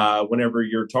 whenever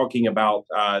you're talking about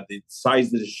the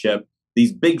size of the ship,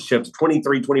 these big ships,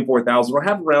 23, 24,000, will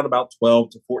have around about 12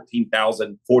 to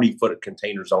 14,000 40-foot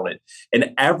containers on it.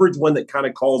 An average one that kind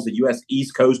of calls the U.S.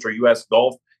 East Coast or U.S.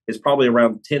 Gulf is probably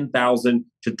around 10,000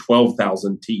 to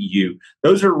 12,000 TEU.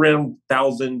 Those are around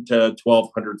 1,000 to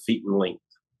 1,200 feet in length.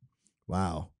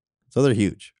 Wow. So they're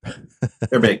huge.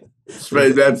 They're big.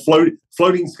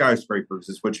 Floating skyscrapers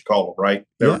is what you call them, right?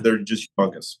 They're just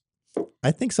humongous.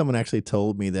 I think someone actually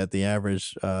told me that the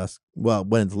average,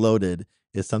 when it's loaded,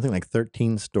 is something like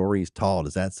 13 stories tall.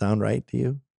 Does that sound right to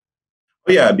you?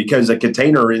 Oh, yeah, because a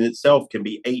container in itself can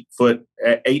be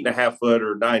 8.5 foot,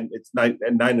 or nine. It's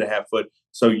 9.5 foot.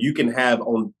 So you can have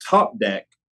on top deck,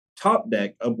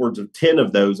 upwards of 10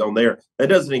 of those on there. That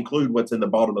doesn't include what's in the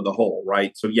bottom of the hull,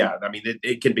 right? So yeah, I mean,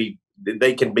 it can be,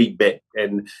 they can be big.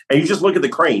 And you just look at the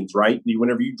cranes, right?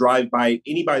 Whenever you drive by,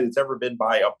 anybody that's ever been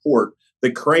by a port,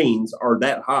 the cranes are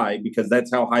that high because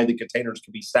that's how high the containers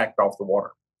can be stacked off the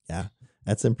water. Yeah,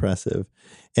 that's impressive.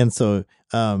 And so,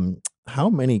 how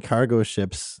many cargo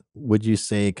ships would you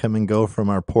say come and go from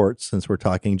our ports, since we're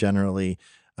talking generally,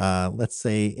 let's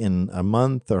say in a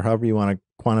month, or however you want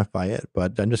to quantify it?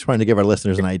 But I'm just trying to give our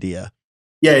listeners an idea.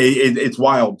 Yeah, it's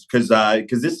wild because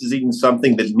this is even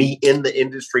something that me in the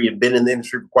industry and been in the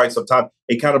industry for quite some time.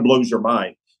 It kind of blows your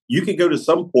mind. You can go to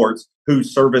some ports who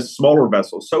service smaller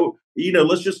vessels. So,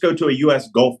 let's just go to a U.S.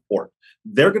 Gulf port.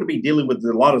 They're going to be dealing with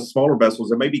a lot of smaller vessels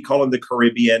that may be calling the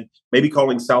Caribbean, maybe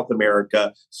calling South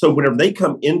America. So whenever they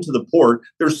come into the port,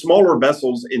 they're smaller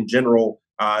vessels in general.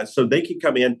 So they can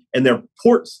come in and their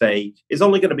port stay is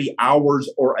only going to be hours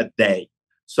or a day.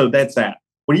 So that's that.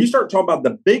 When you start talking about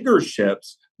the bigger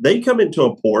ships, they come into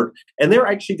a port and they're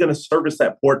actually going to service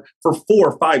that port for 4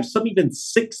 or 5, some even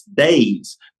 6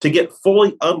 days to get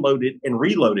fully unloaded and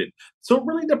reloaded. So it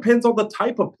really depends on the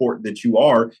type of port that you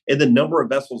are and the number of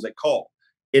vessels that call.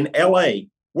 In LA,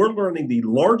 we're learning the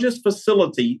largest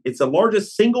facility. It's the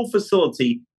largest single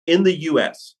facility in the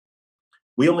U.S.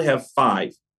 We only have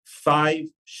five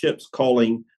ships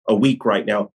calling a week right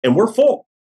now, and we're full.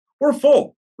 We're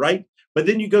full, right? But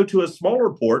then you go to a smaller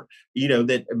port,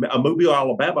 that Mobile,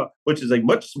 Alabama, which is a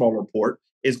much smaller port,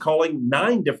 is calling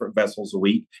 9 different vessels a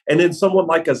week. And then someone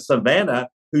like a Savannah,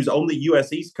 who's on the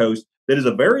U.S. East Coast, that is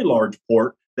a very large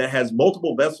port that has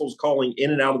multiple vessels calling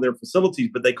in and out of their facilities,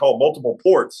 but they call multiple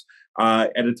ports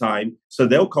at a time. So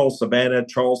they'll call Savannah,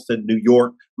 Charleston, New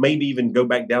York, maybe even go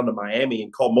back down to Miami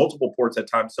and call multiple ports at a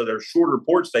time. So they're shorter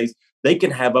port stays. They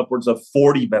can have upwards of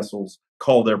 40 vessels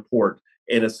call their port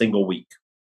in a single week.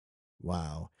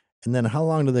 Wow. And then how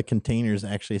long do the containers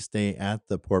actually stay at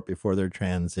the port before they're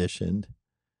transitioned?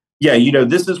 Yeah,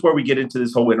 this is where we get into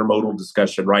this whole intermodal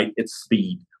discussion, right? It's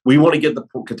speed. We want to get the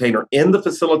container in the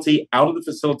facility, out of the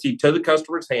facility, to the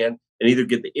customer's hand, and either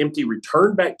get the empty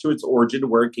returned back to its origin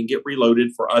where it can get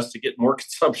reloaded for us to get more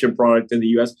consumption product in the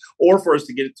U.S., or for us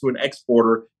to get it to an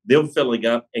exporter, them filling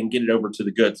up and get it over to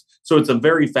the goods. So it's a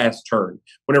very fast turn.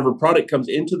 Whenever product comes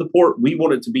into the port, we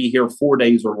want it to be here 4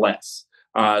 days or less.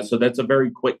 So that's a very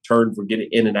quick turn for getting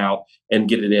in and out and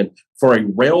get it in. For a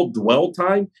rail dwell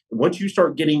time, once you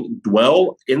start getting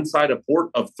dwell inside a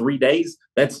port of 3 days,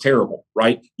 that's terrible,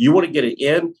 right? You want to get it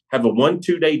in, have a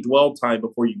 1-2 day dwell time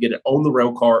before you get it on the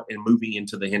rail car and moving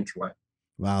into the hinterland.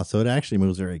 Wow. So it actually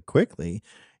moves very quickly.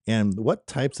 And what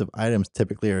types of items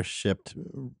typically are shipped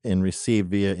and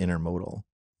received via intermodal?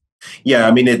 Yeah,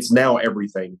 I mean, it's now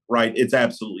everything, right? It's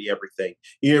absolutely everything.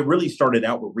 It really started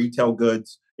out with retail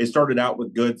goods. It started out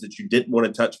with goods that you didn't want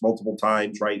to touch multiple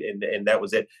times, right? And that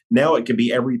was it. Now it can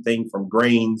be everything from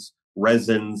grains,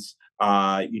 resins,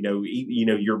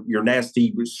 your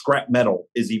nasty scrap metal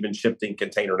is even shipped in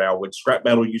container now. When scrap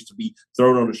metal used to be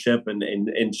thrown on a ship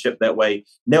and shipped that way,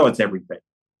 now it's everything.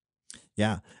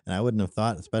 Yeah, and I wouldn't have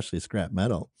thought, especially scrap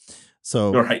metal.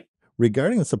 So, Right.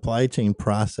 regarding the supply chain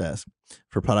process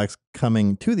for products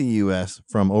coming to the U.S.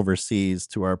 from overseas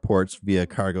to our ports via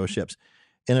cargo ships,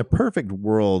 in a perfect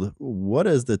world, what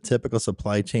does the typical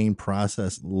supply chain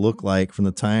process look like from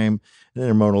the time an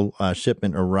intermodal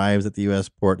shipment arrives at the U.S.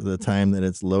 port to the time that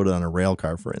it's loaded on a rail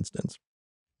car, for instance?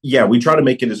 Yeah, we try to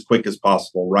make it as quick as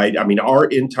possible, right? I mean, our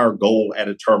entire goal at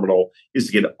a terminal is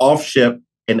to get off ship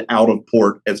and out of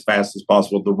port as fast as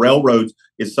possible. The railroads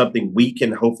is something we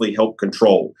can hopefully help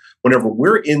control. Whenever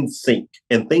we're in sync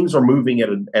and things are moving at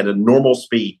a normal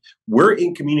speed, we're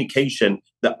in communication.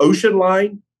 The ocean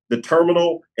line, the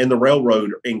terminal, and the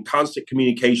railroad are in constant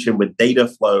communication with data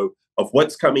flow of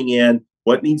what's coming in,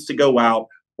 what needs to go out,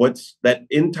 what's that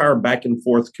entire back and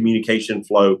forth communication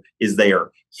flow is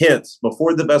there. Hence,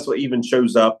 before the vessel even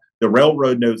shows up, the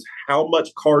railroad knows how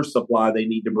much car supply they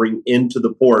need to bring into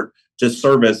the port to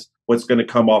service what's going to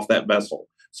come off that vessel.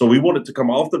 So we want it to come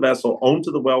off the vessel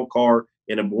onto the well car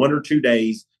in 1 or 2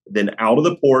 days, then out of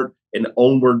the port and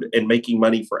onward and making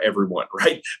money for everyone,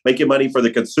 right? Making money for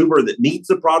the consumer that needs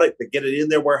the product to get it in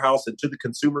their warehouse and to the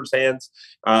consumer's hands,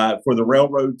 for the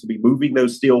railroad to be moving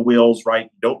those steel wheels, right?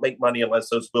 You don't make money unless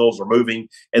those wheels are moving.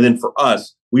 And then for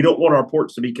us, we don't want our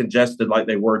ports to be congested like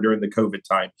they were during the COVID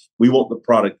time. We want the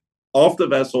product off the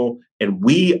vessel, and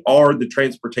we are the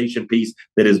transportation piece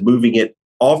that is moving it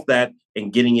off that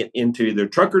and getting it into either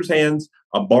trucker's hands,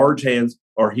 a barge hands,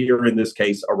 or here in this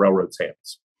case, a railroad's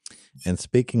hands. And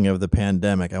speaking of the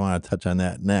pandemic, I want to touch on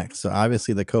that next. So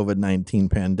obviously the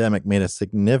COVID-19 pandemic made a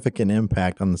significant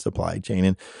impact on the supply chain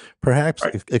and perhaps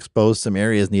exposed some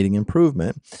areas needing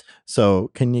improvement. So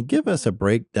can you give us a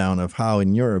breakdown of how,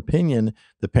 in your opinion,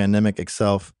 the pandemic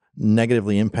itself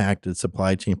negatively impacted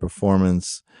supply chain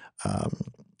performance?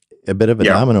 A bit of a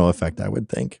domino effect, I would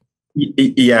think.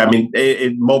 Yeah, I mean,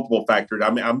 multiple factors.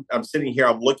 I mean, I'm sitting here,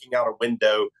 I'm looking out a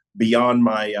window beyond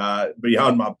my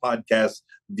podcast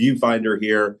viewfinder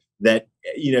here, that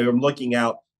I'm looking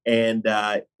out, and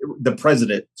the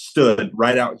president stood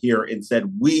right out here and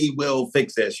said, "We will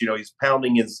fix this." He's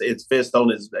pounding his fist on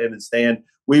his stand.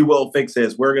 "We will fix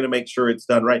this. We're going to make sure it's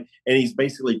done right." And he's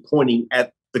basically pointing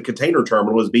at the container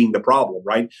terminal as being the problem,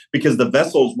 right? Because the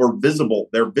vessels were visible.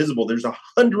 They're visible. There's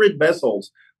 100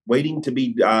 vessels waiting to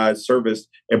be serviced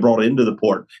and brought into the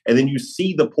port. And then you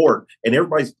see the port, and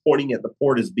everybody's pointing at the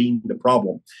port as being the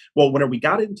problem. Well, when we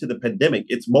got into the pandemic,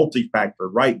 it's multi-factor,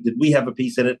 right? Did we have a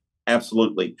piece in it?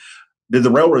 Absolutely. Did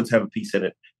the railroads have a piece in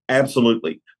it?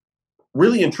 Absolutely.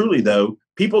 Really and truly, though,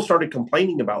 people started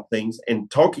complaining about things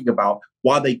and talking about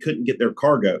why they couldn't get their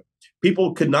cargo.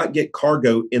 People could not get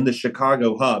cargo in the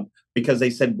Chicago hub because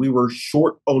they said we were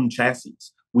short on chassis.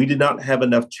 We did not have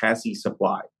enough chassis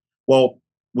supply. Well,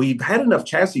 we've had enough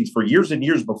chassis for years and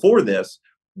years before this.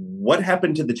 What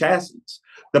happened to the chassis?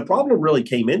 The problem really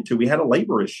came into, we had a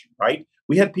labor issue, right?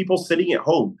 We had people sitting at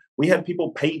home. We had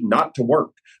people paid not to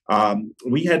work.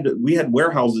 We had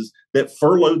warehouses that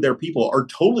furloughed their people or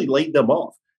totally laid them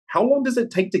off. How long does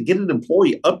it take to get an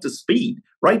employee up to speed,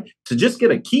 right? To just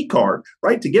get a key card,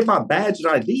 right? To get my badge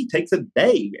and ID takes a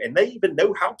day, and they even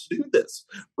know how to do this,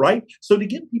 right? So to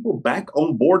get people back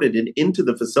onboarded and into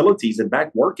the facilities and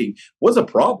back working was a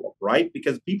problem, right?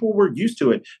 Because people were used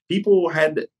to it. People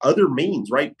had other means,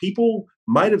 right? People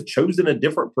might have chosen a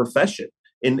different profession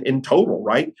in total,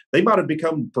 right? They might have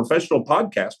become professional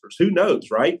podcasters. Who knows,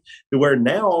 right? To where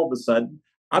now all of a sudden,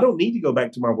 I don't need to go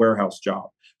back to my warehouse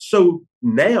job. So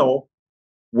now,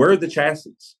 where are the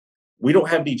chassis? We don't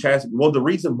have any chassis. Well, the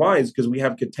reason why is because we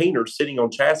have containers sitting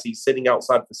on chassis, sitting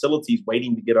outside facilities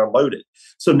waiting to get unloaded.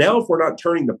 So now if we're not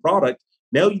turning the product,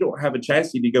 now you don't have a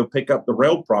chassis to go pick up the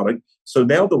rail product. So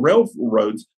now the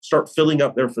railroads start filling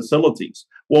up their facilities.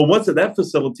 Well, once that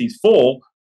facility's full,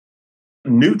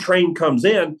 new train comes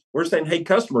in, we're saying, "Hey,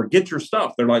 customer, get your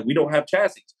stuff." They're like, "We don't have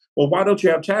chassis." Well, why don't you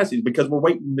have chassis? Because we're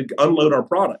waiting to unload our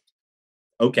product.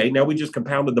 Okay, now we just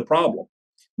compounded the problem.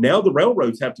 Now the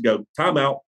railroads have to go, time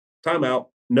out,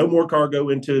 no more cargo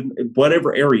into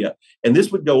whatever area. And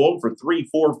this would go on for 3,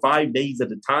 4, 5 days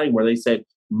at a time, where they said,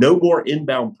 no more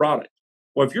inbound product.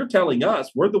 Well, if you're telling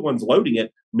us, we're the ones loading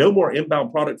it, no more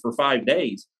inbound product for 5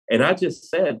 days. And I just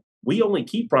said, we only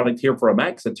keep product here for a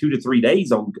max of 2 to 3 days.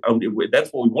 That's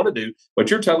what we want to do. But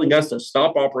you're telling us to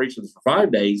stop operations for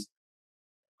 5 days.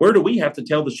 Where do we have to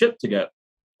tell the ship to go?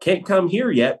 Can't come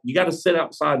here yet. You got to sit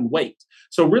outside and wait.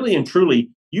 So really and truly,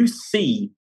 you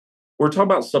see, we're talking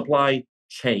about supply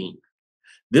chain.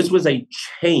 This was a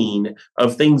chain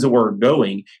of things that were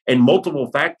going and multiple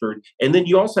factored. And then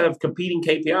you also have competing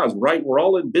KPIs, right? We're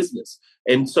all in business.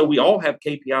 And so we all have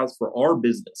KPIs for our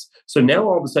business. So now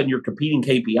all of a sudden your competing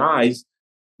KPIs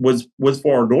was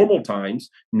for our normal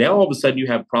times. Now all of a sudden you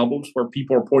have problems where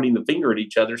people are pointing the finger at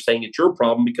each other saying it's your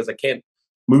problem because I can't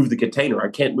move the container. I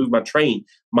can't move my train.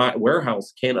 My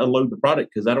warehouse can't unload the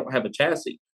product because I don't have a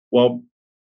chassis. Well,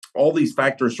 all these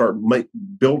factors start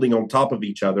building on top of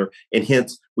each other, and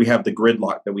hence we have the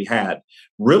gridlock that we had.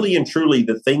 Really and truly,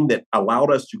 the thing that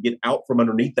allowed us to get out from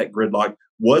underneath that gridlock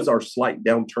was our slight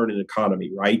downturn in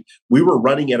economy, right? We were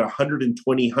running at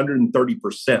 120,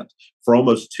 130% for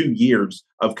almost 2 years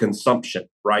of consumption,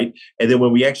 right? And then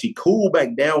when we actually cool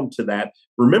back down to that,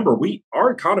 remember,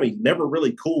 our economy never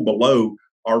really cooled below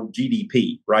our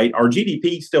GDP, right? Our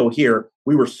GDP still here.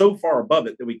 We were so far above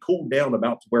it that we cooled down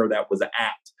about to where that was at,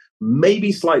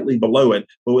 maybe slightly below it,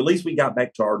 but at least we got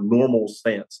back to our normal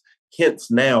stance. Hence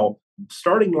now,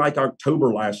 starting like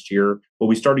October last year, when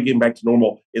we started getting back to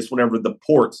normal, is whenever the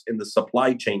ports and the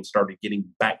supply chain started getting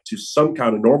back to some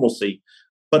kind of normalcy.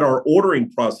 But our ordering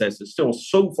process is still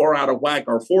so far out of whack.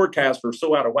 Our forecasts are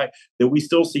so out of whack that we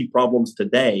still see problems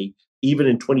today even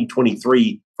in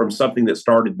 2023 from something that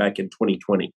started back in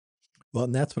 2020. Well,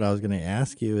 and that's what I was going to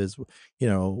ask you is,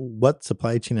 what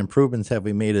supply chain improvements have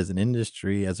we made as an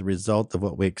industry as a result of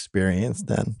what we experienced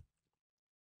then?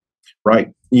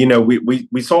 Right.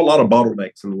 We saw a lot of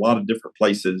bottlenecks in a lot of different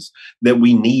places that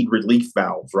we need relief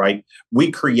valves, right?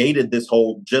 We created this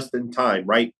whole just in time,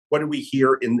 right? What do we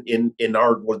hear in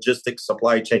our logistics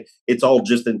supply chain? It's all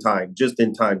just in time,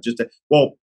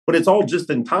 but it's all just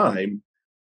in time,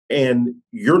 and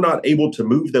you're not able to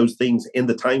move those things in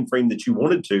the time frame that you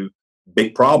wanted to.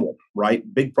 Big problem, right?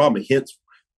 Big problem. Hence,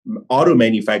 auto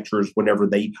manufacturers, whenever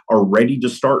they are ready to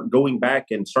start going back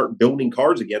and start building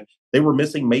cars again, they were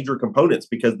missing major components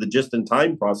because the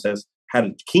just-in-time process had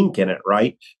a kink in it,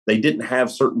 right? They didn't have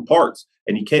certain parts,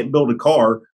 and you can't build a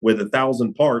car with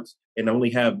 1,000 parts and only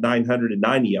have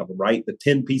 990 of them, right? The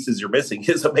 10 pieces you're missing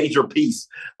is a major piece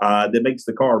that makes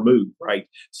the car move, right?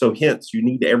 So hence, you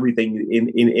need everything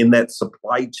in that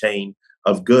supply chain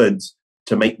of goods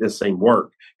to make this thing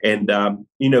work. And,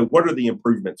 what are the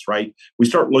improvements, right? We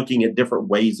start looking at different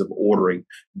ways of ordering,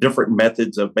 different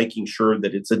methods of making sure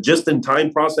that it's a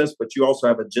just-in-time process, but you also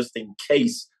have a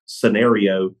just-in-case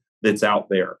scenario that's out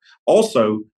there.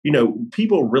 Also,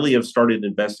 people really have started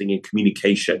investing in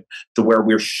communication to where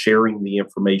we're sharing the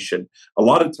information. A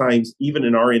lot of times, even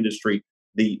in our industry,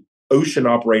 the ocean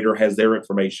operator has their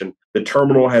information, the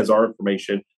terminal has our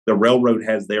information, the railroad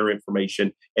has their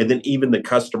information, and then even the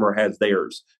customer has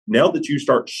theirs. Now that you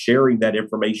start sharing that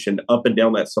information up and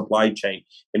down that supply chain,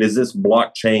 and is this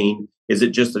blockchain? Is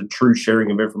it just a true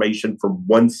sharing of information from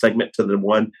one segment to the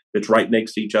one that's right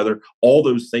next to each other? All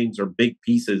those things are big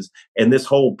pieces. And this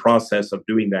whole process of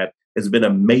doing that has been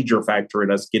a major factor in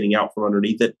us getting out from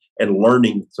underneath it and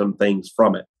learning some things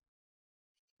from it.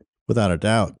 Without a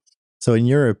doubt. So in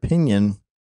your opinion,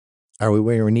 are we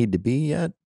where we need to be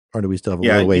yet? Or do we still have a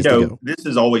little ways to go? This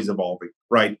is always evolving,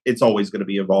 right? It's always going to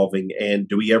be evolving. And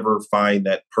do we ever find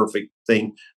that perfect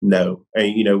thing? No.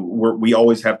 And, we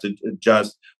always have to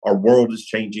adjust. Our world is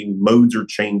changing. Modes are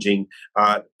changing.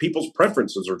 People's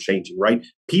preferences are changing, right?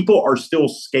 People are still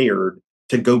scared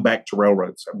to go back to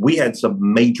railroads. We had some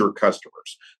major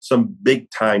customers, some big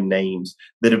time names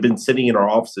that have been sitting in our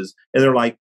offices, and they're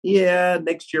like, yeah,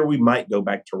 next year we might go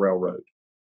back to railroad.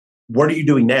 What are you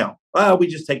doing now? We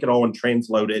just take it all and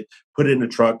transload it, put it in a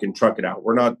truck and truck it out.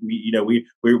 We're not, we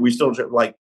still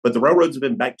like, but the railroads have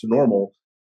been back to normal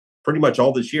pretty much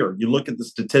all this year. You look at the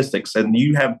statistics and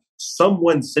you have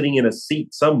someone sitting in a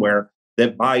seat somewhere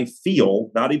that by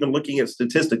feel, not even looking at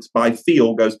statistics, by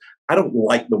feel goes, I don't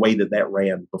like the way that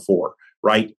ran before,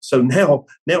 right? So now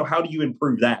how do you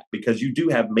improve that? Because you do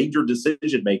have major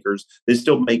decision makers that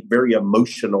still make very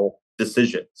emotional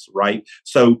decisions, right?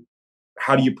 So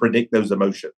how do you predict those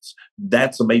emotions?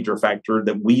 That's a major factor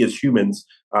that we as humans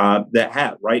that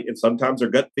have, right? And sometimes they're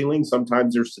gut feelings,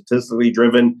 sometimes they're statistically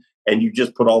driven, and you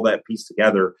just put all that piece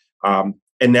together. And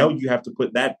now you have to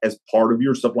put that as part of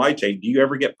your supply chain. Do you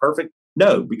ever get perfect?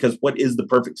 No, because what is the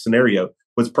perfect scenario?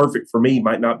 What's perfect for me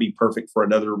might not be perfect for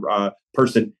another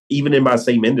person, even in my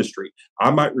same industry. I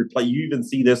might replace, you even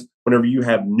see this whenever you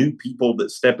have new people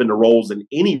that step into roles in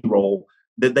any role,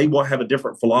 that they will have a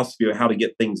different philosophy of how to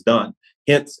get things done.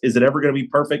 Hence, is it ever going to be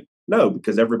perfect? No,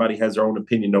 because everybody has their own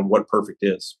opinion on what perfect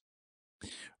is.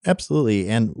 Absolutely.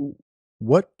 And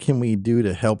what can we do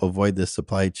to help avoid this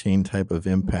supply chain type of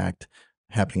impact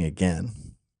happening again?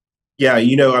 Yeah,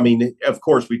 of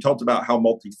course, we talked about how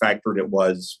multi-factored it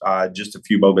was just a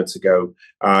few moments ago.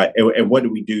 And what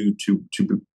do we do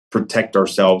to protect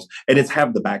ourselves? And it's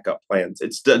have the backup plans.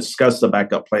 It's discuss the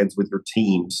backup plans with your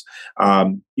teams.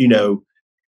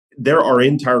 There are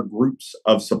entire groups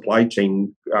of supply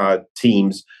chain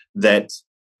teams that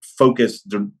focus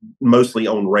mostly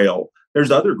on rail.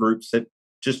 There's other groups that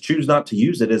just choose not to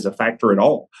use it as a factor at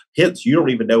all. Hence, you don't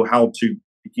even know how to,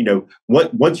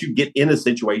 once you get in a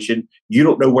situation, you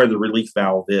don't know where the relief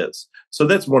valve is. So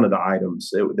that's one of the items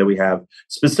that we have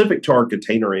specific to our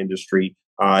container industry.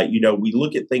 We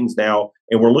look at things now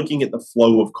and we're looking at the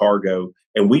flow of cargo,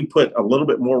 and we put a little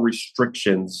bit more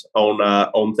restrictions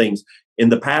on things. In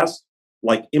the past,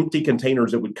 like empty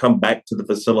containers that would come back to the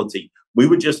facility, we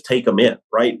would just take them in,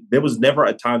 right? There was never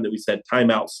a time that we said,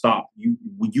 time out, stop.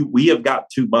 We have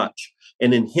got too much.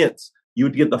 And then hence, you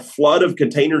would get the flood of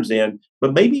containers in,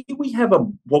 but maybe we have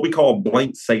what we call a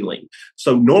blank sailing.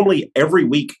 So normally every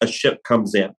week a ship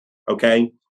comes in,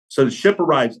 okay? So the ship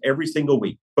arrives every single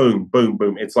week. Boom, boom,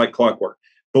 boom. It's like clockwork.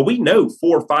 But we know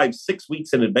 4, 5, 6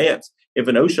 weeks in advance, if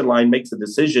an ocean line makes a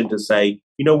decision to say,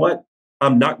 you know what?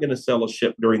 I'm not going to sell a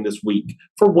ship during this week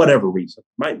for whatever reason.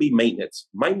 Might be maintenance,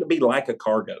 might be lack of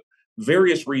cargo,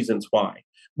 various reasons why.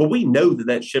 But we know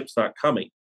that ship's not coming.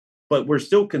 but we're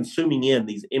still consuming in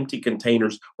these empty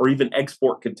containers or even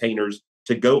export containers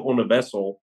to go on a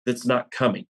vessel that's not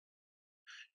coming.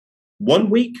 1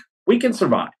 week, we can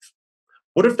survive.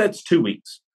 What if that's 2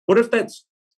 weeks? What if that's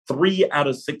 3 out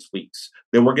of 6 weeks?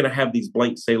 Then we're going to have these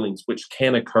blank sailings, which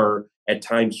can occur at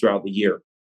times throughout the year.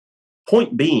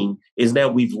 Point being is now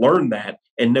we've learned that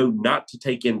and know not to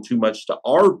take in too much to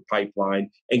our pipeline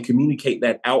and communicate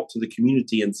that out to the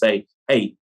community and say,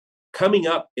 hey, coming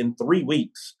up in 3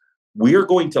 weeks, we are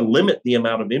going to limit the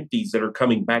amount of empties that are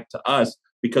coming back to us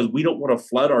because we don't want to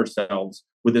flood ourselves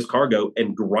with this cargo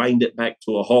and grind it back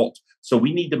to a halt. So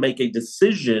we need to make a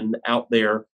decision out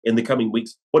there in the coming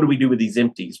weeks. What do we do with these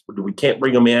empties? We can't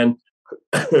bring them in.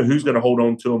 Who's going to hold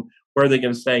on to them? Where are they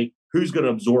going to stay? Who's going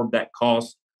to absorb that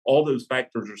cost? All those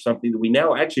factors are something that we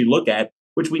now actually look at,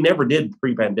 which we never did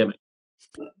pre-pandemic.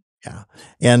 Yeah.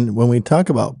 And when we talk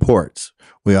about ports,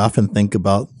 we often think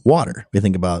about water. We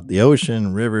think about the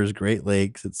ocean, rivers, Great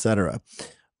Lakes, etc.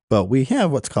 But we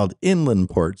have what's called inland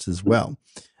ports as well.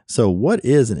 So what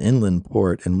is an inland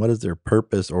port and what is their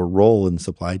purpose or role in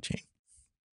supply chain?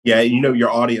 Yeah, your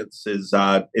audience is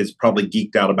probably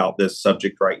geeked out about this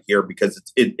subject right here because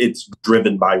it's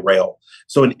driven by rail.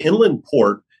 So an inland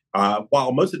port,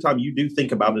 while most of the time you do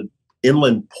think about an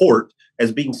inland port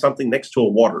as being something next to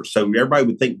a water, so everybody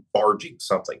would think barging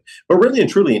something, but really and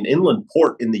truly, an inland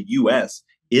port in the U.S.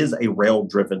 is a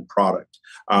rail-driven product.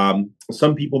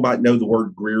 Some people might know the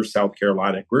word Greer, South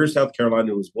Carolina. Greer, South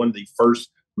Carolina was one of the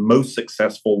first most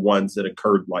successful ones that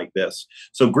occurred like this.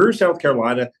 So Greer, South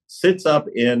Carolina sits up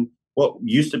in what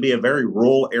used to be a very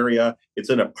rural area. It's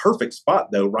in a perfect spot,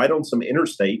 though, right on some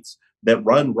interstates that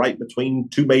run right between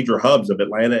two major hubs of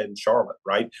Atlanta and Charlotte,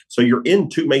 right? So you're in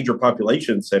two major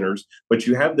population centers, but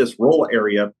you have this rural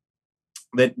area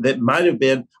that might have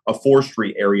been a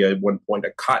forestry area at one point,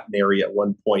 a cotton area at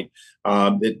one point,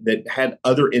 that had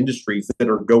other industries that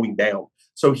are going down.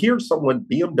 So here's someone,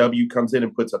 BMW comes in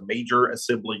and puts a major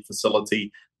assembly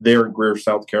facility there in Greer,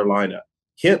 South Carolina.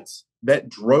 Hence, that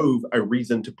drove a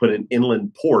reason to put an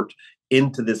inland port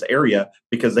into this area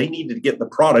because they needed to get the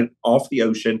product off the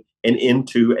ocean and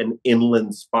into an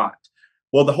inland spot.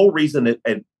 Well, the whole reason that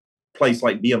a place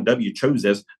like BMW chose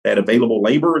this, they had available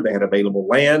labor, they had available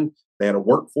land, they had a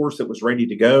workforce that was ready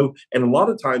to go. And a lot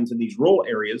of times in these rural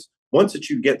areas, once that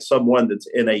you get someone that's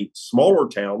in a smaller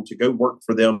town to go work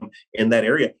for them in that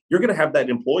area, you're going to have that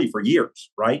employee for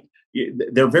years, right?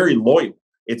 They're very loyal.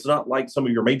 It's not like some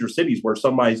of your major cities where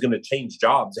somebody's going to change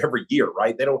jobs every year,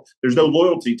 right? There's no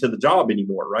loyalty to the job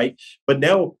anymore, right? But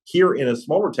now here in a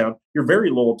smaller town, you're very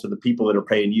loyal to the people that are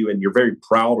paying you and you're very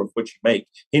proud of what you make.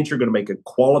 Hence, you're going to make a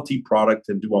quality product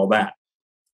and do all that.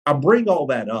 I bring all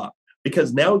that up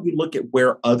because now you look at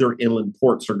where other inland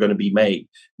ports are going to be made.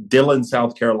 Dillon,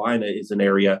 South Carolina is an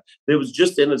area that was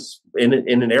just in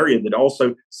an area that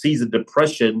also sees a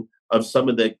depression of some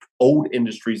of the old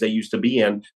industries they used to be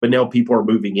in, but now people are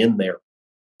moving in there.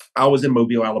 I was in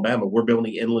Mobile, Alabama. We're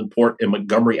building an inland port in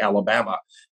Montgomery, Alabama.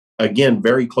 Again,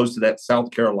 very close to that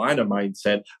South Carolina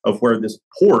mindset of where this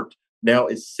port now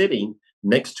is sitting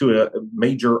next to a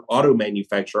major auto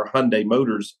manufacturer, Hyundai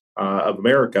Motors of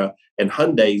America, and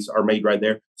Hyundais are made right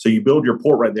there. So you build your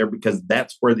port right there because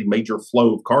that's where the major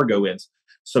flow of cargo is.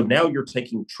 So now you're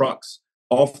taking trucks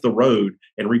off the road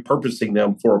and repurposing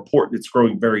them for a port that's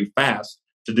growing very fast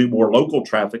to do more local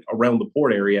traffic around the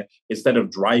port area instead of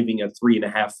driving a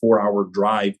 3.5, 4 hour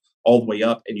drive all the way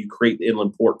up, and you create the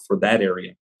inland port for that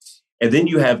area. And then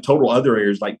you have total other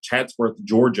areas like Chatsworth,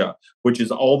 Georgia, which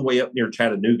is all the way up near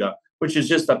Chattanooga, which is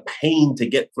just a pain to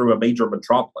get through a major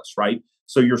metropolis, right?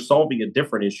 So you're solving a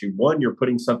different issue. One, you're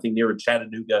putting something near a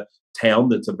Chattanooga town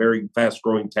that's a very fast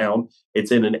growing town.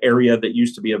 It's in an area that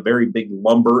used to be a very big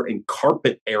lumber and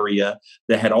carpet area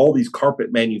that had all these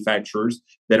carpet manufacturers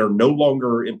that are no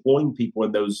longer employing people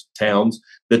in those towns.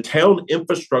 The town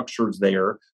infrastructure is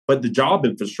there, but the job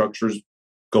infrastructure is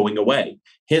going away.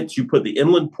 Hence, you put the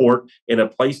inland port in a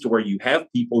place to where you have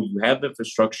people, you have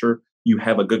infrastructure, you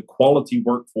have a good quality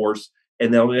workforce,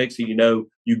 and then the next thing you know,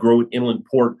 you grow an inland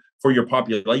port for your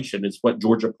population. It's what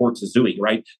Georgia Ports is doing,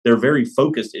 right? They're very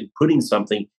focused in putting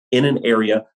something in an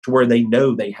area to where they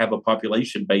know they have a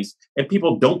population base, and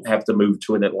people don't have to move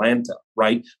to an Atlanta,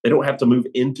 right? They don't have to move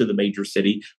into the major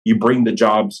city. You bring the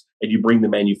jobs and you bring the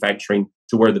manufacturing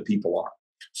to where the people are.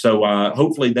 So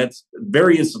hopefully that's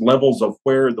various levels of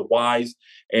where the whys,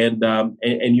 and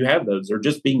you have those. They're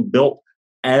just being built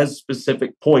as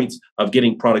specific points of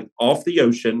getting product off the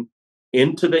ocean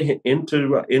into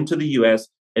the U.S.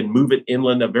 and move it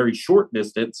inland a very short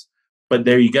distance. But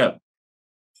there you go.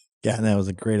 Yeah, and that was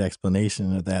a great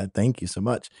explanation of that. Thank you so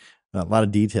much. A lot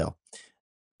of detail.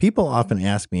 People often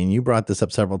ask me, and you brought this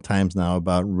up several times now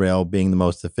about rail being the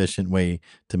most efficient way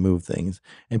to move things.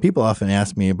 And people often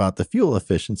ask me about the fuel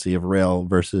efficiency of rail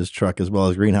versus truck, as well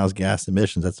as greenhouse gas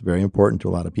emissions. That's very important to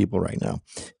a lot of people right now.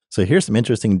 So here's some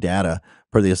interesting data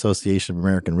for the Association of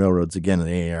American Railroads, again at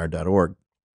AAR.org,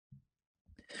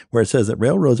 where it says that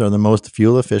railroads are the most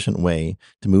fuel efficient way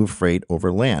to move freight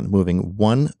over land, moving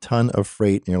 1 ton of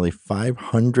freight nearly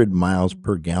 500 miles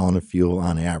per gallon of fuel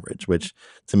on average, which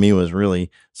to me was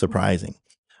really surprising.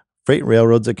 Freight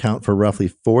railroads account for roughly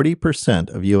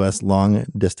 40% of U.S. long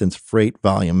distance freight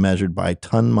volume measured by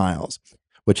ton miles,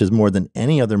 which is more than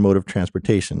any other mode of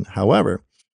transportation. However,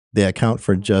 they account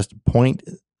for just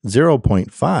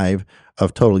 0.5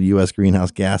 of total U.S.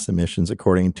 greenhouse gas emissions,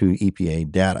 according to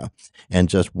EPA data, and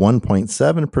just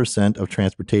 1.7% of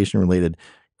transportation-related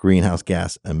greenhouse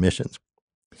gas emissions.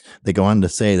 They go on to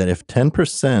say that if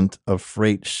 10% of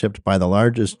freight shipped by the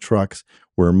largest trucks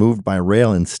were moved by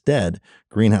rail instead,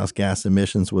 greenhouse gas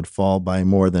emissions would fall by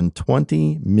more than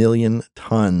 20 million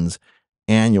tons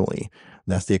annually.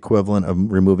 That's the equivalent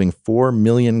of removing 4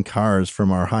 million cars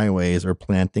from our highways or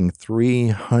planting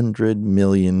 300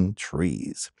 million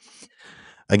trees.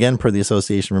 Again, per the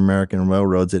Association of American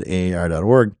Railroads at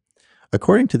AAR.org,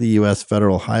 according to the U.S.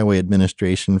 Federal Highway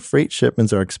Administration, freight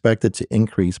shipments are expected to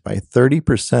increase by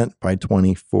 30% by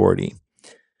 2040.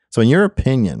 So in your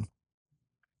opinion,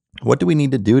 what do we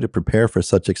need to do to prepare for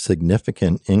such a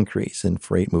significant increase in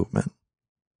freight movement?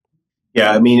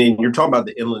 Yeah, I mean, and you're talking about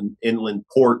the inland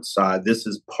port side. This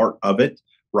is part of it,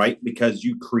 right? Because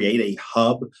you create a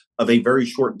hub of a very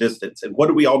short distance. And what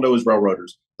do we all know as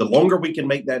railroaders? The longer we can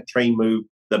make that train move,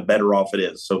 the better off it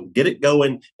is. So get it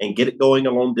going and get it going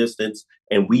a long distance.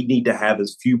 And we need to have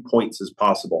as few points as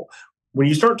possible. When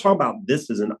you start talking about this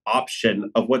as an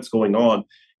option of what's going on,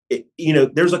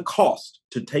 there's a cost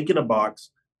to taking a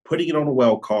box, putting it on a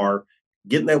well car,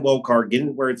 getting that well car, getting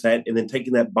it where it's at, and then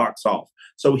taking that box off.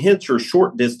 So hence your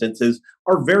short distances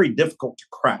are very difficult to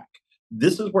crack.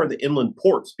 This is where the inland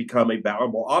ports become a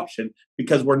valuable option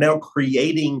because we're now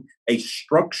creating a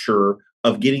structure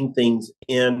of getting things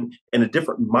in a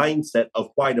different mindset of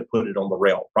why to put it on the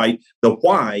rail, right? The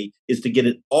why is to get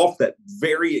it off that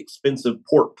very expensive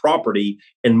port property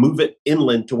and move it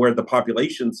inland to where the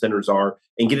population centers are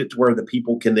and get it to where the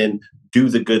people can then do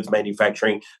the goods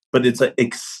manufacturing. But it's an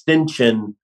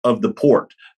extension of the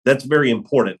port. That's very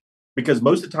important because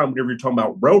most of the time, whenever you're talking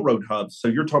about railroad hubs, so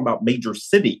you're talking about major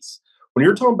cities. When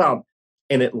you're talking about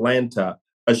an Atlanta,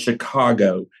 a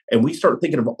Chicago, and we start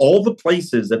thinking of all the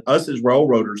places that us as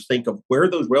railroaders think of where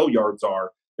those rail yards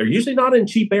are, they're usually not in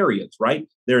cheap areas, right?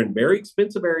 They're in very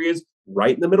expensive areas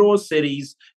right in the middle of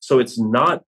cities. So it's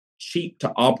not cheap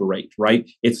to operate, right?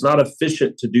 It's not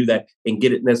efficient to do that and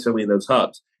get it necessarily in those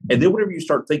hubs. And then whenever you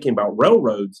start thinking about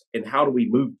railroads and how do we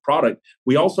move product,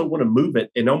 we also want to move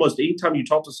it. And almost anytime you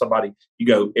talk to somebody, you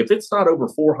go, if it's not over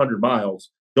 400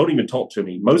 miles, don't even talk to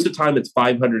me. Most of the time, it's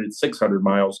 500 and 600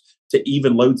 miles to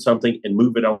even load something and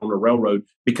move it on a railroad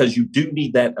because you do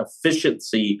need that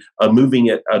efficiency of moving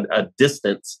it a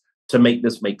distance to make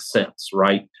this make sense,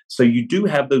 right? So you do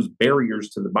have those barriers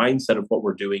to the mindset of what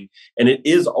we're doing. And it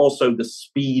is also the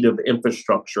speed of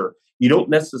infrastructure. You don't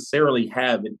necessarily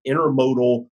have an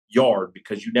intermodal yard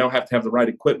because you now have to have the right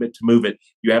equipment to move it.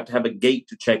 You have to have a gate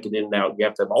to check it in and out. You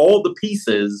have to have all the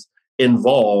pieces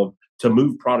involved to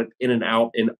move product in and out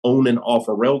and on and off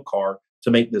a rail car to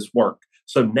make this work.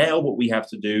 So now what we have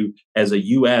to do as a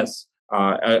U.S.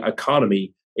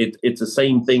 Economy, it's the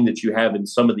same thing that you have in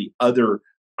some of the other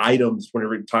items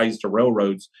whenever it ties to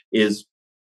railroads is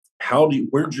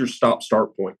where's your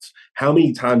start points? How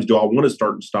many times do I want to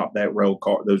start and stop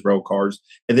those rail cars?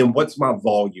 And then what's my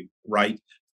volume, right?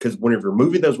 Because whenever you're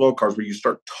moving those rail cars, where you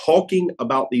start talking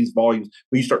about these volumes,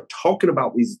 when you start talking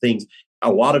about these things,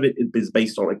 a lot of it is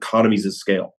based on economies of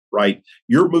scale, right?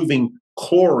 You're moving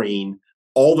chlorine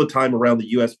all the time around the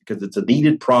U.S. because it's a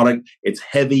needed product. It's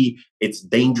heavy. It's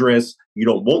dangerous. You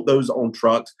don't want those on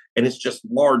trucks. And it's just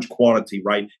large quantity,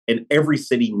 right? And every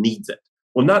city needs it.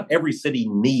 Well, not every city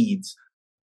needs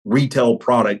retail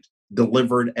product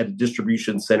delivered at a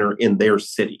distribution center in their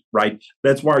city, right?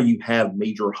 That's why you have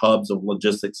major hubs of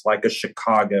logistics like a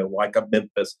Chicago, like a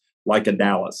Memphis, like a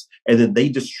Dallas. And then they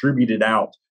distribute it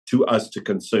out to us to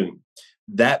consume.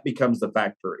 That becomes the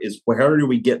factor is where do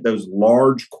we get those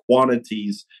large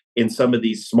quantities in some of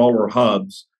these smaller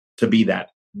hubs to be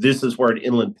that? This is where an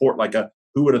inland port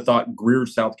who would have thought Greer,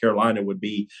 South Carolina would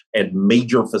be a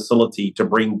major facility to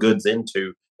bring goods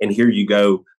into. And here you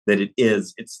go that it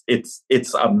is.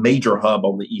 It's a major hub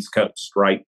on the East Coast,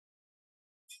 right?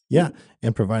 Yeah,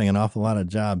 and providing an awful lot of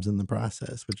jobs in the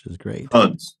process, which is great.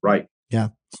 Tons, right? Yeah.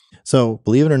 So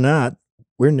believe it or not,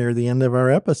 we're near the end of our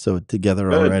episode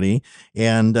together already.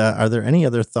 And are there any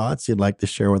other thoughts you'd like to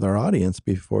share with our audience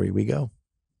before we go?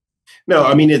 No,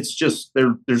 I mean, it's just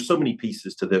there's so many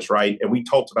pieces to this, right? And we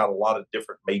talked about a lot of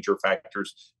different major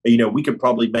factors. We could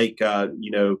probably make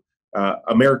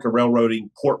America Railroading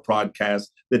Port podcast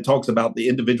that talks about the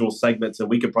individual segments, and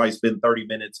we could probably spend 30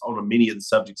 minutes on many of the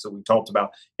subjects that we talked about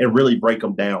and really break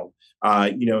them down.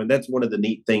 And that's one of the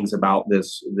neat things about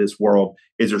this world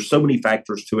is there's so many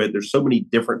factors to it. There's so many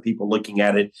different people looking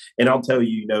at it, and I'll tell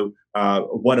you,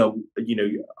 what a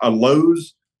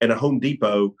Lowe's and a Home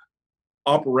Depot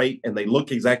operate, and they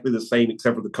look exactly the same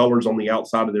except for the colors on the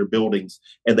outside of their buildings,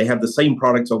 and they have the same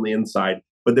products on the inside,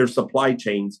 but their supply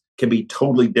chains can be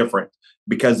totally different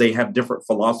because they have different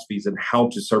philosophies and how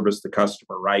to service the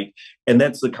customer, right? And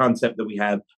that's the concept that we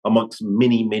have amongst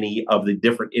many of the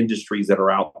different industries that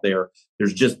are out there.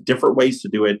 There's just different ways to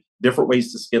do it, different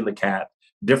ways to skin the cat,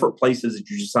 different places that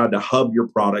you decide to hub your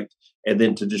product and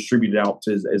then to distribute it out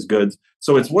as goods.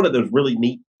 So it's one of those really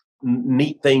neat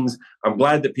things. I'm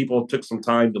glad that people took some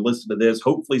time to listen to this.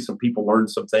 Hopefully some people learned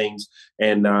some things,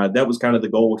 and that was kind of the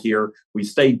goal here. We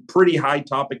stayed pretty high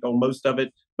topic on most of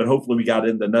it, but hopefully we got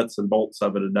in the nuts and bolts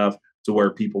of it enough to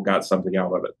where people got something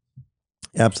out of it.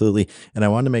 Absolutely. And I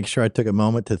wanted to make sure I took a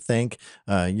moment to thank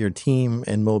your team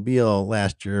in Mobile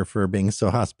last year for being so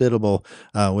hospitable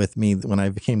with me when I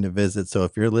came to visit. So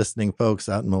if you're listening, folks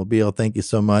out in Mobile, thank you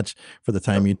so much for the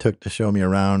time you took to show me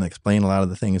around and explain a lot of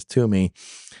the things to me.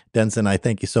 Denson, I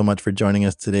thank you so much for joining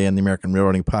us today on the American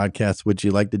Railroading Podcast. Would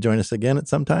you like to join us again at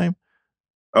some time?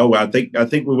 Oh, I think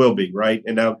we will be, right.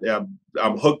 And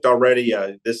I'm hooked already.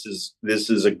 This is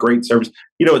a great service.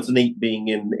 It's neat being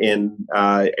in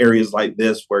areas like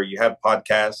this where you have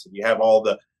podcasts and you have all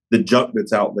the junk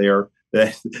that's out there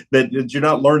that you're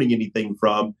not learning anything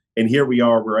from. And here we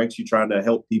are. We're actually trying to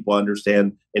help people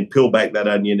understand and peel back that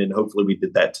onion. And hopefully we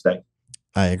did that today.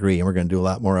 I agree. And we're going to do a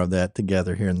lot more of that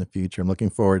together here in the future. I'm looking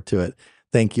forward to it.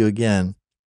 Thank you again.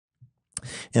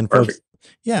 And Perfect. Folks,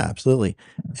 yeah, absolutely.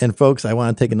 And folks, I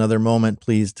want to take another moment,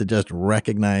 please, to just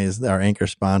recognize our anchor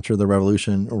sponsor, the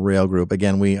Revolution Rail Group.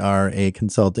 Again, we are a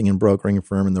consulting and brokering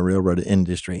firm in the railroad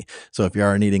industry. So if you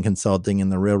are needing consulting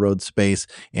in the railroad space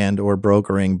and or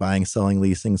brokering, buying, selling,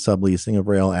 leasing, subleasing of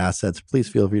rail assets, please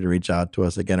feel free to reach out to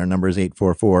us. Again, our number is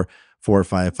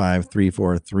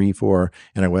 844-455-3434,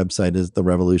 and our website is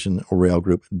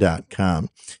therevolutionrailgroup.com.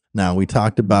 Now, we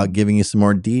talked about giving you some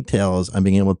more details on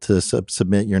being able to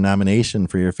submit your nomination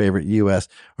for your favorite U.S.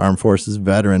 Armed Forces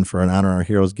veteran for an Honor Our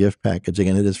Heroes gift package.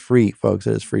 Again, it is free, folks.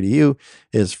 It is free to you.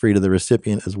 It is free to the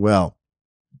recipient as well.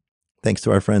 Thanks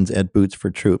to our friends at Boots for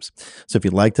Troops. So if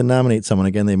you'd like to nominate someone,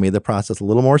 again, they made the process a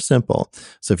little more simple.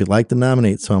 So if you'd like to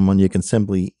nominate someone, you can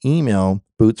simply email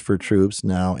Boots for Troops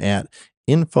now at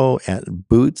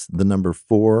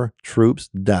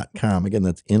info@boots4troops.com. Again,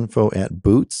 that's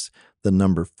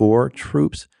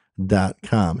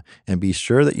info@boots4troops.com. And be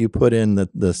sure that you put in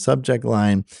the subject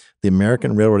line, the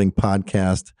American Railroading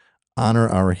Podcast, Honor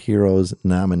Our Heroes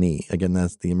nominee. Again,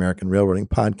 that's the American Railroading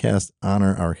Podcast,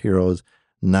 Honor Our Heroes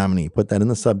nominee. Put that in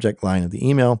the subject line of the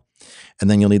email.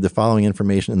 And then you'll need the following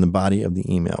information in the body of the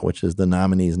email, which is the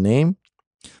nominee's name,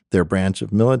 their branch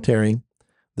of military,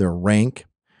 their rank,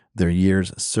 their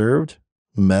years served,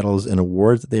 medals and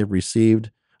awards that they've received,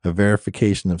 a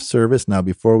verification of service. Now,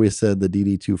 before we said the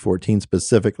DD-214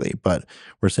 specifically, but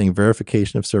we're saying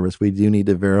verification of service. We do need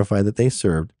to verify that they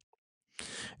served.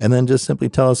 And then just simply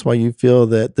tell us why you feel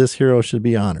that this hero should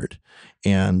be honored.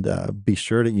 And be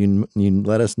sure that you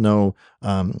let us know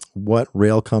what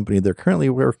rail company they're currently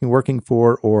working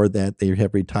for or that they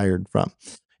have retired from.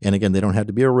 And again, they don't have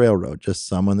to be a railroad, just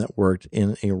someone that worked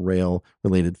in a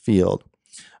rail-related field.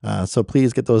 So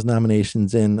please get those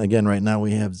nominations in. Again, right now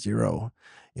we have zero.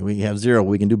 We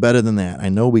can do better than that. I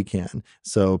know we can.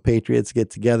 So Patriots, get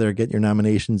together, get your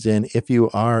nominations in. If you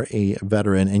are a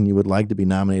veteran and you would like to be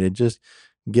nominated, just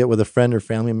get with a friend or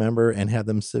family member and have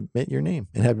them submit your name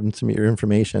and have them submit your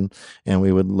information. And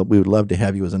we would love to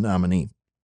have you as a nominee.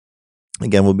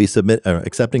 Again, we'll be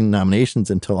accepting nominations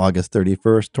until August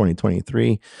 31st,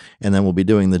 2023, and then we'll be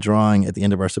doing the drawing at the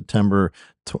end of our September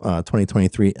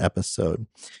 2023 episode.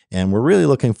 And we're really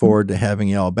looking forward to having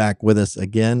you all back with us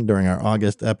again during our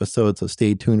August episode, so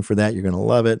stay tuned for that. You're going to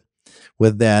love it.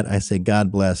 With that, I say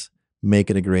God bless, make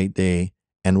it a great day,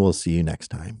 and we'll see you next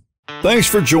time. Thanks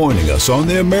for joining us on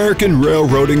the American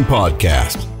Railroading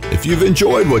Podcast. If you've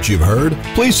enjoyed what you've heard,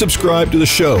 please subscribe to the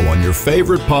show on your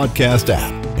favorite podcast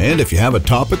app. And if you have a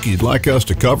topic you'd like us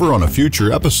to cover on a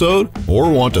future episode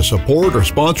or want to support or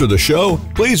sponsor the show,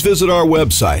 please visit our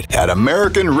website at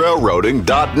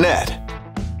AmericanRailroading.net.